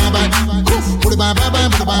put bye bye bye put bye bye bye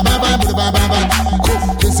put bye bye bye put bye bye bye.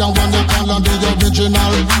 This is one you call on the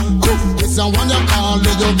original. This is one you call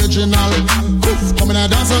the original. Come in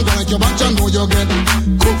and dance and go like your back and know you get.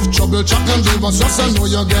 Trouble chuck and give us just and know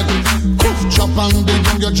you get. Chop and the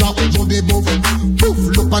gun you drop to the buff.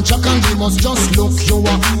 Look and chuck and give us just look you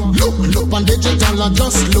are. Look and digital and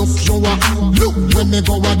just look you are. Look when me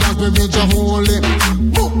go a dance we reach a holy.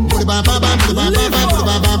 Put bye bye bye put bye bye bye put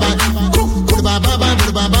bye bye bye put bye bye bye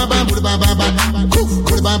put bye bye bye put bye bye bye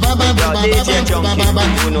put bye bye bye put bye bye bye put bye bye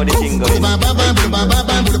bye put bye bye bye put bye bye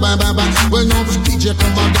bye put bye bye bye. Well now DJ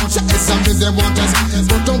come and dance it's something they want us,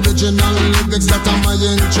 but original lyrics that are my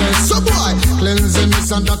interest. So boy cleansing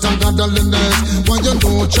this and that and godliness. When you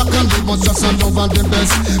know Chuck and Dave must just and over the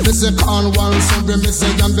best. Me say Cornwall so we me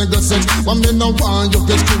say and beg a sex. When me no want you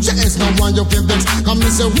get screwed, yes no want you get vex. Come me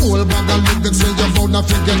say whole bag of lyrics say you found a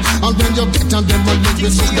forget. And when you get on them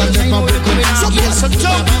lyrics so that them a break it. So boy so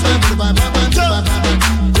jump.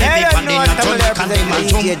 Everybody in a jump, can them a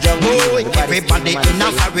jump. Everybody in a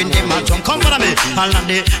foreign them a jump. Come follow me. And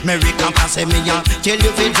the American pass me ya. Tell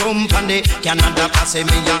you fi jump and the Canada pass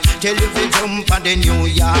me ya. Tell you fi jump and the New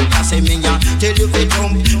York pass me ya. Tell you fi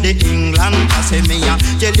jump the England pass me ya.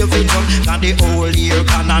 Tell you fi jump and the old year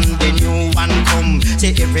can and the new one come.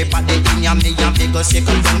 Say everybody in ya me ya big a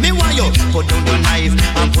circle down. Me want you put down your knife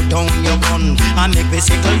and put down your gun and make me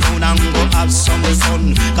circle down and go have some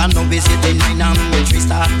fun. Can no be sitting in a military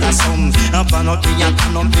start the sum. Up and up me and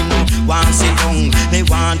turn up me no want sit down. Me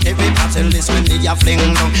want everybody listen me a fling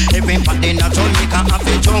down. Everybody in a Jamaica have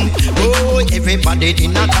a jump. Oh, everybody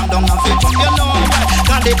in a come down have a jump. You know why?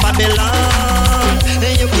 Cause the Babylon,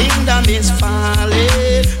 your kingdom is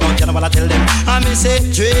falling. Oh, you know what I tell them? I me say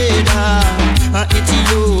trader,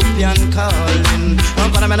 Ethiopian calling.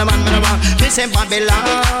 But I'm a man, me say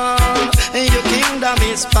Babylon, your kingdom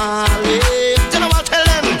is falling. You know what I tell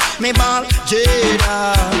them? me ball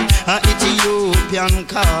Jada, Ethiopian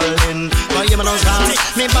calling. But you know that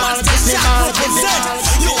me ball.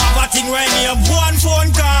 You have a thing when you have one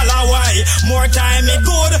phone call away. More time it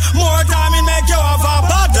good, more time it make you have a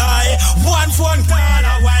bad eye. One phone call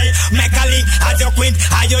away, make a link as you quint,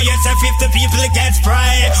 as you yes 50 people get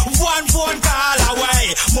spray. One phone call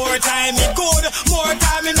away, more time it good, more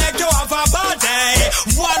time it make you have a bad day.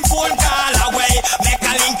 One phone call away, make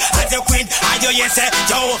a link as you quint, as you yes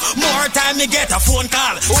yo, more time you get a phone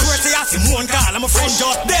call. First you ask him one call, I'm a friend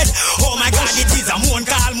just dead. Oh my God, it is a one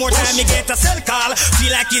call, more time you get a cell call.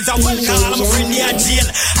 Feel like it's a one call, I'm a friend in jail.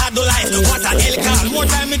 I do like what a hell call, more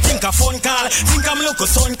time me think a phone call. Think I'm look a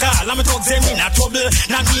son call, I'm a talk them in a trouble.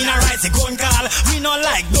 Not me in a rise a gun call, me no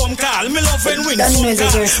like dumb call. Me love when win phone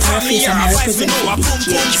call. From me here a voice, me know a boom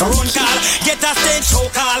boom run call. Get a stage show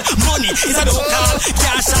call, money is a dope call.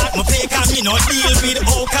 Cash out my pay call, me no deal with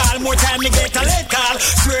O call. More time me get a late call,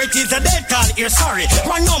 swear it is a dead call. Here sorry,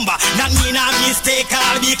 wrong number, not mean a mistake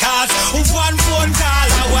call. Because one phone call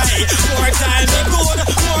away, more time me good,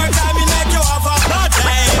 more time me make you have a bad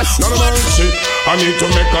day. No mercy, I need to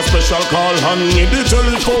make a special call on the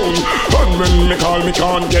telephone. And when me call, me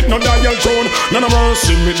can't get no dial tone. No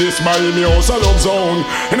mercy, me this by me house a love zone.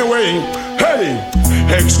 Anyway, hey,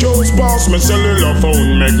 excuse boss, me cellular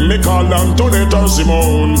phone. Make me call Antoinette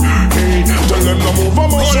Simone. Hey, tell them to move a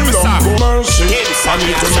muscle up, go mercy. I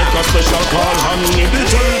need to make a special call on the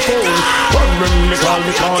telephone. And when me call,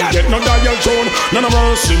 me can't get no dial tone. No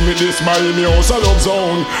mercy, me this by me house a love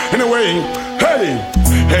zone. Anyway, hey,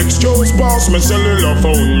 excuse boss, me cellular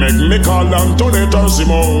phone. Make me call Antoinette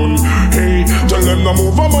Simone. Hey, tell them to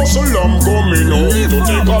move a muscle up, coming home to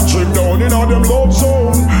take a trip down in all them love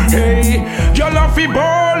zone. Hey, y'all love fi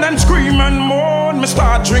ball and scream and moan. Me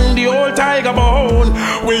start drink the old tiger bone.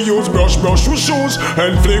 We use brush with shoes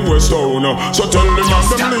and fling with stone. So tell them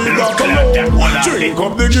and them leave that alone. Drink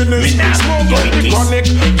up the Guinness, smoke up the chronic.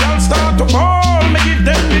 Y'all start to ball, me give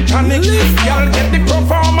them the tonic. Y'all get the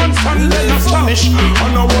performance and then astonish.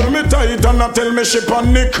 And I hold me tight and I tell me she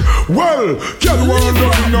panic. Well, y'all want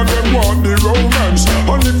nothing and them want the romance.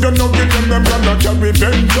 And if you not give them gonna carry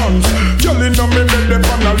vengeance. Y'all in a me bed them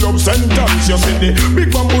on a love sentence. You see the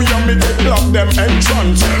big bamboo and me they block them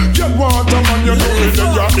entrance. Y'all want a man you know it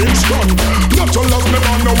then you're instant. Natural as me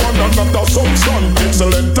man no one and not a substance.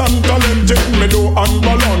 Excellent and talented me do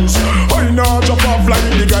unbalance. I know jump off like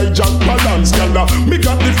the guy Jack Balance. Y'all me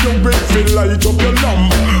got the few break feel light up your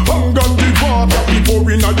lamp. And got the water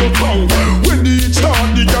before in a your tongue. When the heat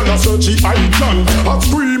start the girl a search the island. A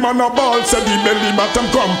scream and a ball said the belly bottom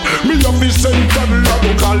crump. Me have the center I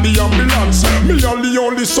go call the ambulance. Me are the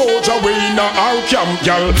only soldier way in our camp,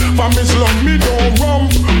 y'all. From his love me don't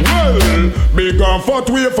rump. Well, big and fat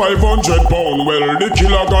weigh 500 pound. Well, the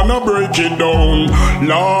killer gonna break it down.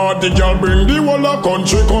 Lord, the girl bring the whole of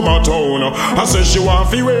country come a town. I say she want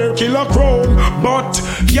fi wear killer crown. But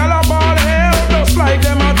y'all a ball hell just like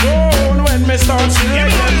them a drone. When me start singing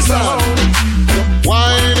them sound.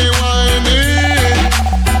 Whiny, whiny,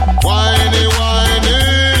 whiny, whiny,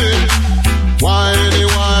 whiny,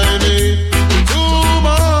 whiny. Too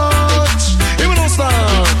much. Even no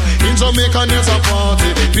stop. In Jamaica there's a party.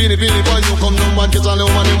 Pini pini boy you come down and get a little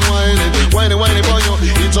man whining. Whiny, whiny boy you.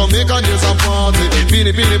 In Jamaica there's a party.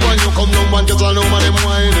 Pini pini boy you come down and get a little man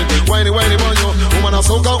whining. Whiny, whiny boy you. Woman a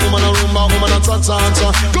soca, woman a rumba, woman a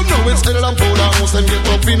cha-cha-cha. Come now it's Edel and Powder House and get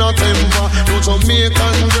up in a temper. No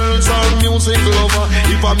Jamaican girls are music lover.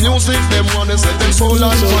 If a music them wanna set them soul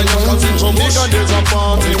on fire. Cause in Jamaica there's a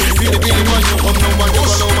party. Pini pini boy you come down and get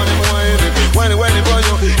a little man whining. Whiny, whiny boy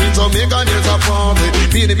you. In Jamaica there's a party.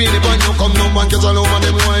 Pini pini boy you come down and get a little man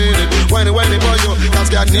whining. Whiny, whiny boy you. Cause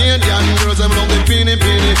Canadian girls them love the pini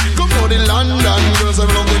pini. Come now the London girls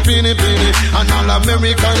them love the pini pini. And all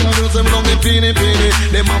American girls them love the pini pini.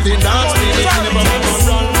 Them have the dance pini pini.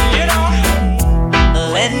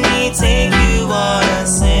 Let me take you on a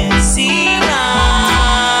sensi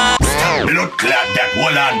ride. Blood clot that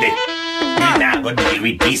whole on day. We not gonna deal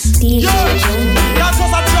with this. Yo, that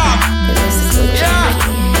was a trap. Yeah,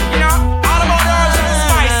 you know, all about herbs and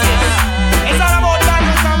spices. It's all about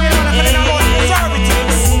bandits and we're gonna put it about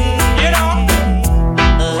conservatives. You know.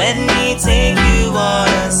 Let me take you on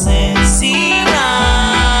a sensi ride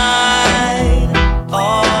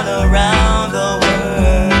all around the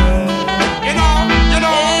world. You know.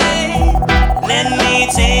 Hey, let me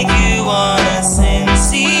take you on a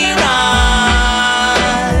sensi ride.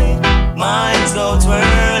 Minds go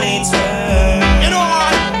twirly twirl. You know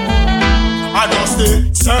what? I just the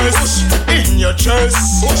search in your chest.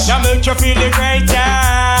 That make you feel the great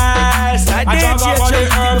time. bless. I talk about the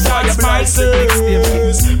herbs and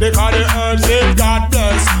spices, because the herbs in God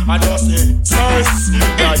bless. I just say, first,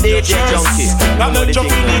 Djjunky. Now let you feel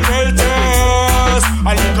the greatest.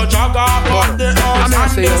 I like a jog about the herbs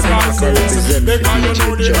and the spices, because you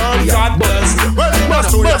know the herbs God bless. Well, in the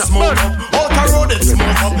studio smoke up, out the road it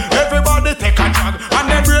smoke up. Everybody take a drag and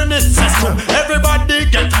they brain it set up. Everybody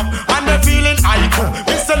get up and they feeling high up.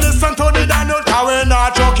 Listen to the Daniel Cowan,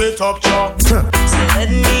 not chuck it up, chuck. So let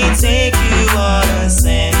me take you on a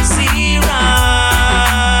sexy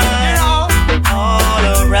ride, all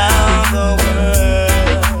around the world.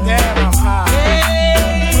 Let me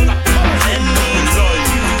take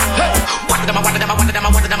you.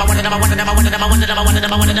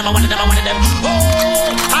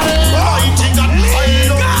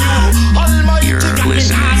 You're listening to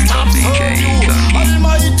DJ Djjunky.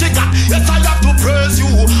 Almighty God, yes I have to praise you.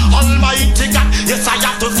 Almighty God, yes I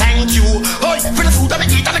have to thank you. Oh, for the food that I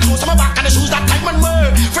eat and the clothes on my back and the shoes that time and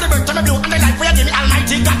wear. For the birth on my blue and the life where you give me,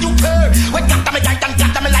 Almighty God, you care. When God that me guide and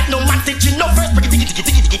God that me like no man teaching no verse. But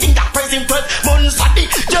tiki think that praise him first. Munsadi,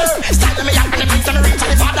 yeah. Style me up and the place and the rings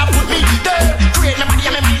and the Father put me there. Create my body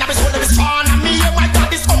and my mind and my soul and it's fun and me. Oh my God,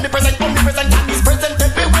 is omnipresent, and is present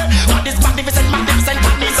everywhere. God is magnificent, and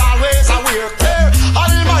is always aware.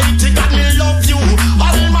 Almighty God, me love you.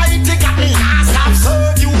 Almighty God, me not stop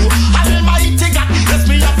serve you. Almighty God, yes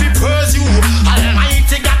me have to praise you.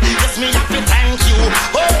 Almighty God, yes me have to thank you.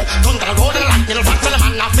 Oh, thunder and road and lightning, fast and the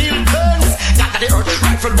man I feel burns. God that the earth,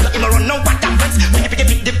 rifle bullet in my run, no what that friends.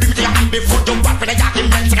 Pick the beauty I have before you walk when I got him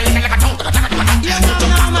dance like a tongue.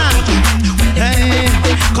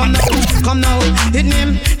 Come now, hit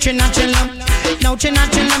him, chin up. Now chin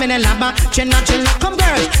up in the lava, chin up. Come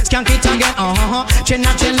girls, skank it again, chin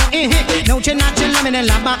up, now chin up in the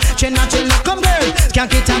lava, chin up. Come girls,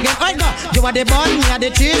 skank it again. I go, you are the bun, me are the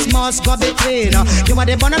cheese, must go between. You are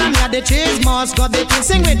the bun and me are the cheese, must go between.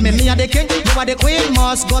 Sing with me are the king, you are the queen,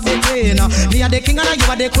 must go between. Me are the king and you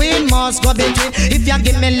are the queen, must go between. If you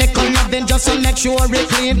give me little loving, just to make sure it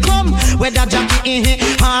clean. Come, with a Djjunky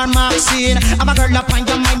or Maxine. I'm a girl up on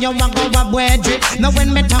your mind, you want go up with it. Now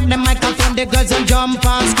when me talk the microphone, the girls and jump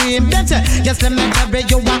and scream. Dance it, just let me carry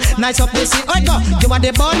you are nice up the sea. I go, you are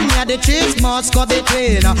the bun, me are the cheese, must go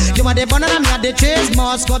between. You are the bun and me are the cheese,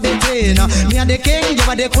 must go between. Me are the king, you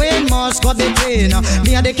are the queen, must go between.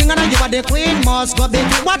 Me are the king and you are the queen, must go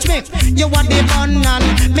between. Watch me, you are the bun and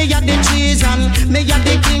me are the cheese and me are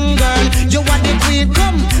the king girl. You are the queen,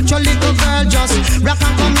 come, your little girl, just rock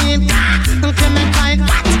and come in. Clementine,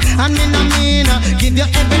 and me no mean, give you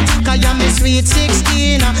everything 'cause you're me sweet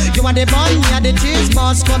 16. You are the bun, me are the cheese,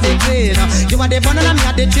 must go between. You are the bun and me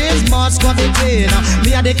are the cheese, must go between.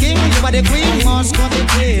 Me are the king, you are the queen, must go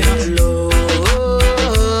between. Your love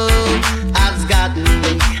has got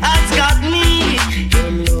me.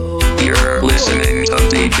 You're listening to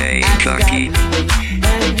DJ Djjunky.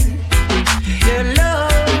 Your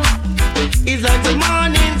love is like the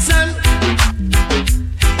morning sun.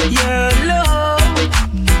 Your love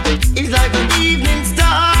is like the evening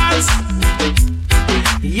stars.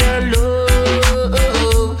 Your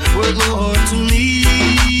love worth more to me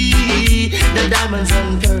than diamonds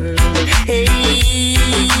and pearls.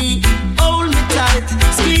 Hey, hold me tight,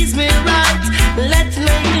 squeeze me right, let's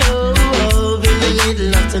make love in the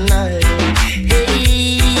middle of tonight.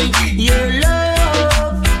 Hey, your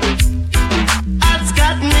love has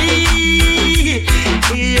got me.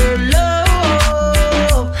 Your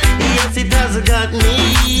love, yes it has got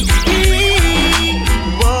me.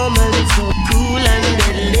 Woman so cool and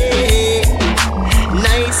deadly,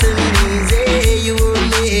 nice and easy, you were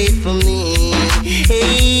made for me.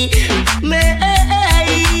 Hey,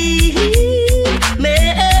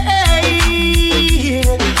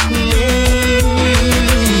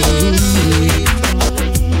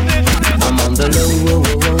 I'm on the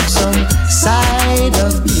lonesome side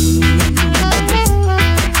of you,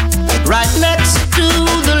 right next to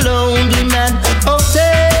the Lonely Man Hotel.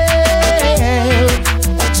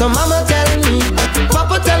 So mama tell me,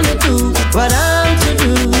 papa tell me too, what I'm to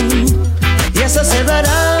do. Yes, I said what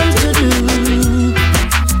I'm to do.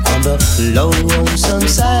 On the lonesome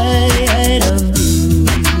side of you,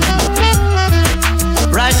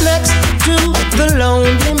 right next to the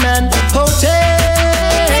Lonely Man Hotel.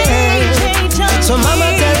 So mama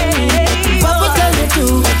tell me, papa tell me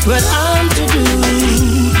too, what I'm to do.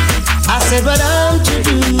 I said what I'm to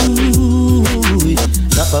do.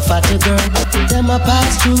 Enough a fatter girl, them a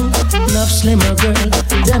pass through. Enough slimmer girl,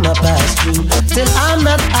 them a pass through. Still I'm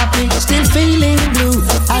not happy, still feeling blue.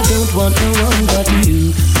 I don't want no one but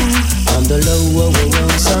you. On the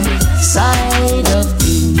lonesome side of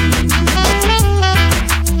you.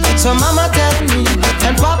 So mama tell me,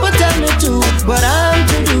 and papa tell me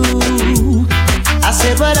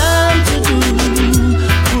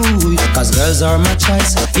girls are my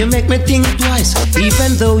choice. You make me think twice,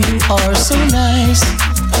 even though you are so nice.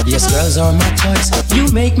 Yes, girls are my choice. You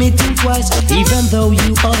make me think twice, even though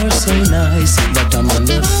you are so nice. But I'm on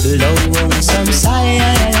the lonesome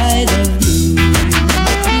side of you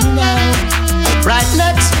now. Right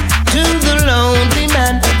next to the lonely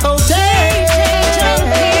man. Oh, take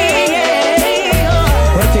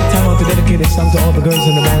take time out to dedicate this song to all the girls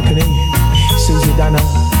in the balcony. Susie, Donna,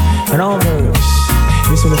 and all girls.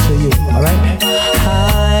 This one is for you, alright?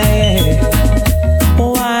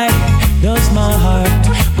 Why does my heart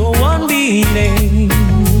go on beating?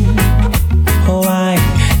 Why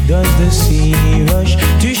does the sea rush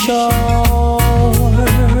to shore?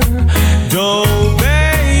 Don't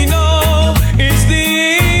they know it's the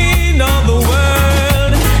end of the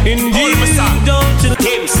world? Indeed, don't you?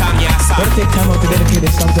 Gotta take time out to dedicate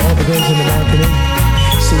this song to all the girls in the balcony.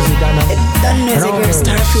 Susie, Donna, and all girls.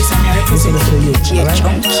 Starface and I represent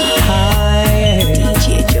Djjunky. DJ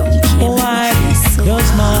Djjunky. Why does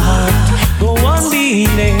my heart go on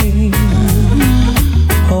beating?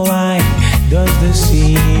 Why does the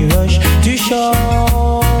sea rush to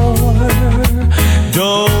shore?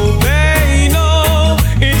 Don't they know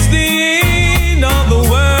it's the end of the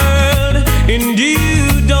world? And you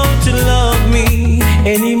don't love me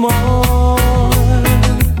anymore.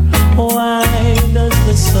 Why does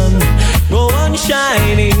the sun go on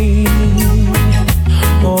shining?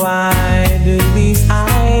 Why do these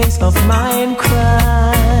eyes of mine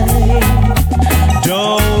cry?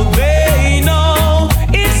 Don't they know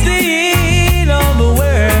it's the end of the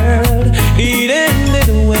world? It ended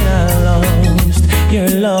when I lost your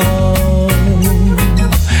love.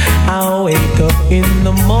 I wake up in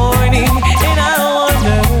the morning and I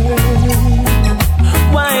wonder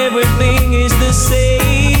why everything is the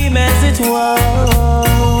same as it was.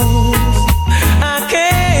 I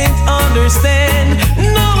can't understand.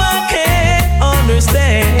 No, I can't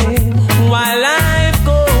understand why life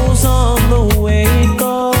goes on the way it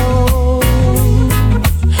goes.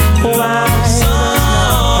 Why?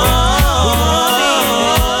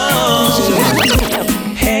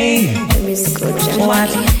 Hey, what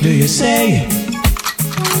do you say,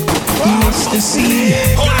 Mr. C?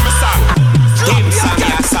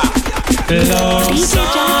 Love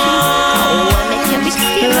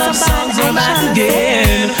songs are back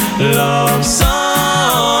again. Love song.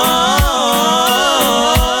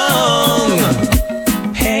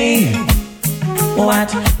 Hey, what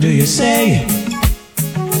do you say,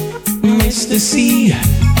 Mr. C?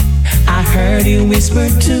 I heard you whisper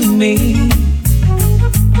to me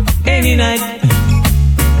any night.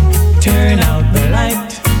 Turn out the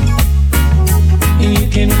light. You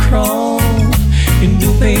can crawl and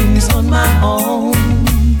do things on my own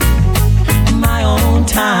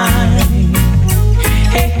time.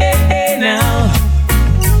 Hey, hey, hey, now.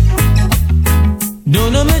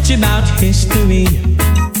 Don't know much about history.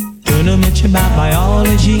 Don't know much about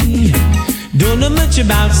biology. Don't know much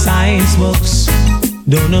about science books.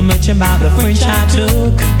 Don't know much about the French I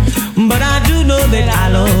took. But I do know that I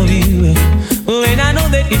love you. And I know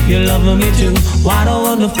that if you love me too, what a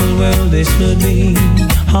wonderful world this would be.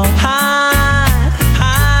 Oh, hi,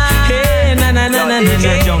 hi, hey, na na na na na na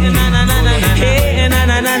na na na na, hey, na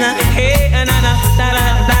na na na, hey, na na da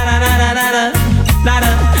da da da da da da da da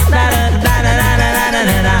da da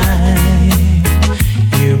da da.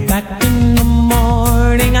 You're back in the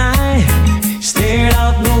morning. I stared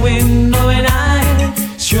out the window and I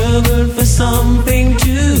struggled for something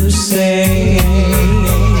to say.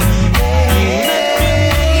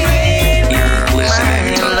 You're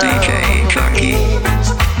listening to DJ Djjunky.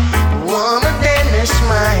 Warmer than a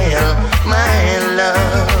smile, my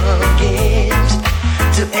love gives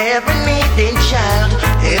to every needing child.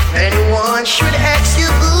 If anyone should ask you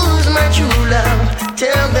who's my true love,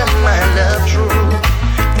 tell them my love true.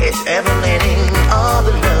 It's ever letting all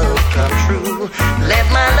the love come true. Let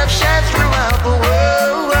my love shine throughout the world.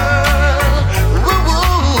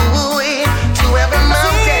 To every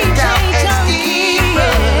mountain top and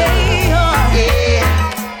steeper. Yeah,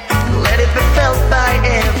 let it be felt by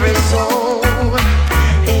every soul.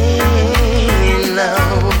 In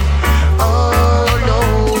love all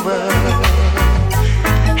over.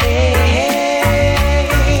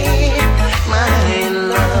 Hey, my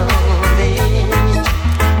love is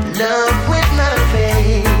love.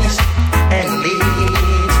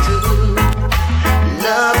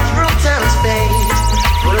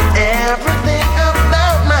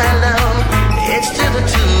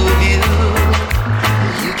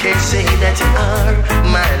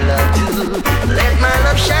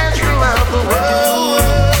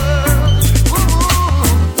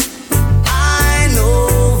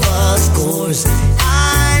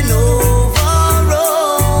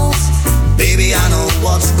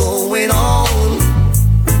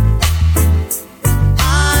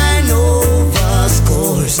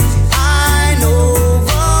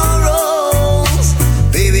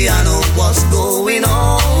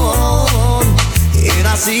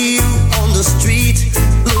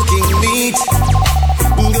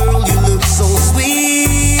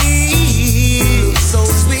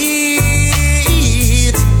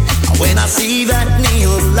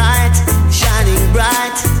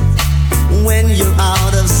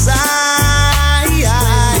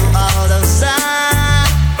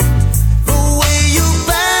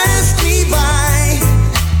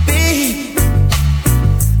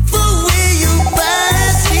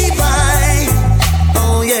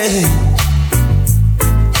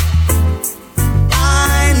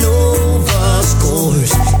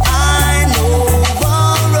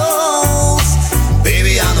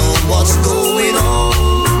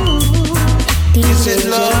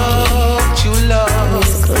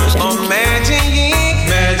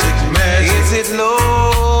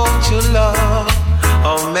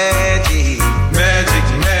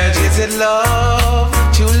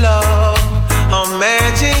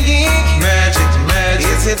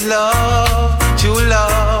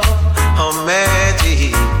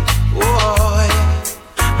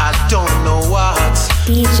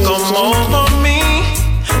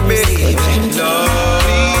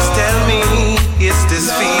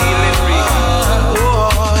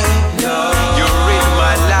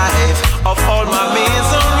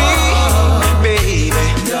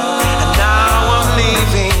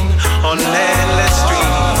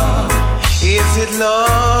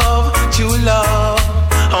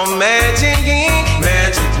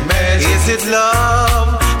 it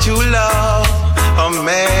love, true love, or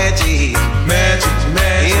magic? Magic,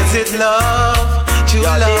 magic. Is it love, true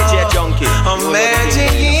love, Djjunky, or magic?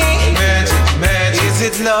 Magic, magic. Is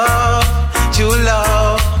it love, true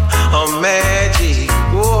love, or magic?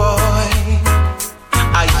 Boy,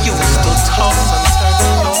 I used to toss and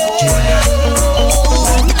turn.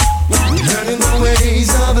 Learning the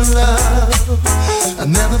ways of love. I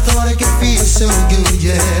never thought I could feel so good,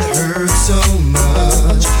 yet hurt so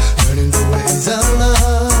much. Learning the ways of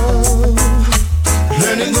love.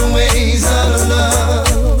 Learning the ways of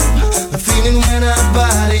love. The feeling when our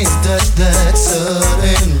bodies touch that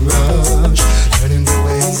sudden rush. Learning the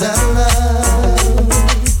ways of love.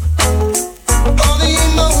 All the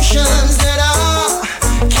emotions that I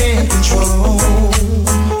can't control.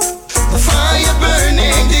 The fire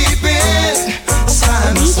burning deep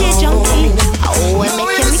inside my soul. Djjunky. Oh, I'm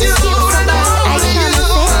making me feel so bad. I can't say.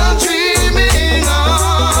 I'm dreaming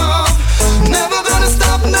of. Never gonna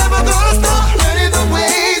stop, never gonna stop. Learning the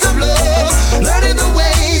ways of love. Learning the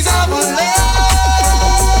ways of love.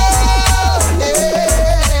 Yeah.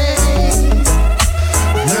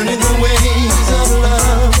 Learning the ways of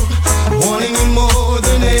love. Wanting you more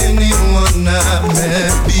than anyone I've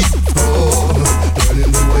met before.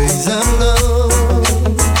 Learning the ways of love.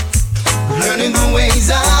 Learning the ways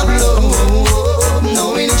of love.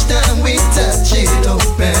 Knowing each time we touch it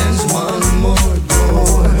opens one more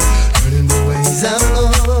door. Learning the ways of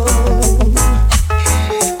love.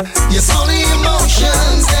 Yes, all the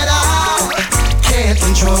emotions that I can't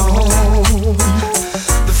control.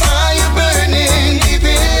 The fire burning deep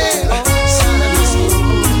inside of my soul.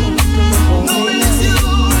 Knowing it's you.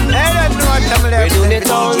 We're doing it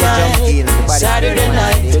all night, Saturday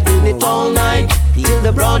night. We're doing it all night till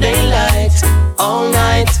the broad daylight. All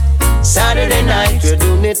night, Saturday night. We're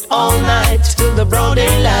doing it all night till the broad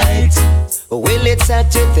daylight. Well, it's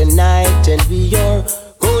Saturday night and we are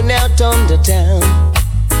going out on the town.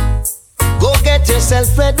 Go get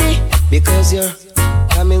yourself ready because you're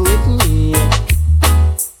coming with me.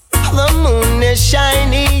 The moon is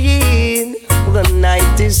shining, the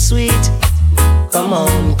night is sweet. Come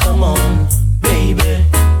on, baby.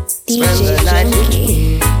 Spend the night with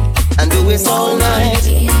me and do it all night.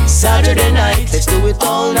 Saturday night, let's do it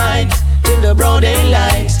all night till the broad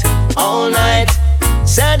daylight. All night,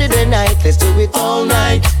 Saturday night, let's do it all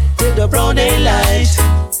night till the broad daylight.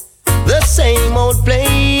 The same old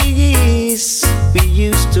place we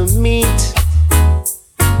used to meet.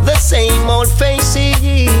 The same old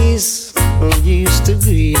faces we used to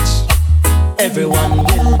greet. Everyone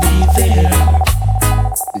will be there,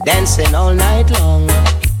 dancing all night long.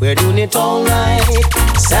 We're doing it all night,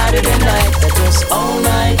 Saturday night. That was all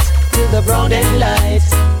night till the broad daylight.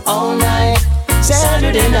 All night,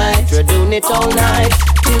 Saturday night. We're doing it all night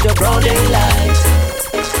till the broad daylight.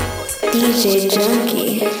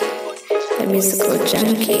 Djjunky, the musical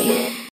junkie.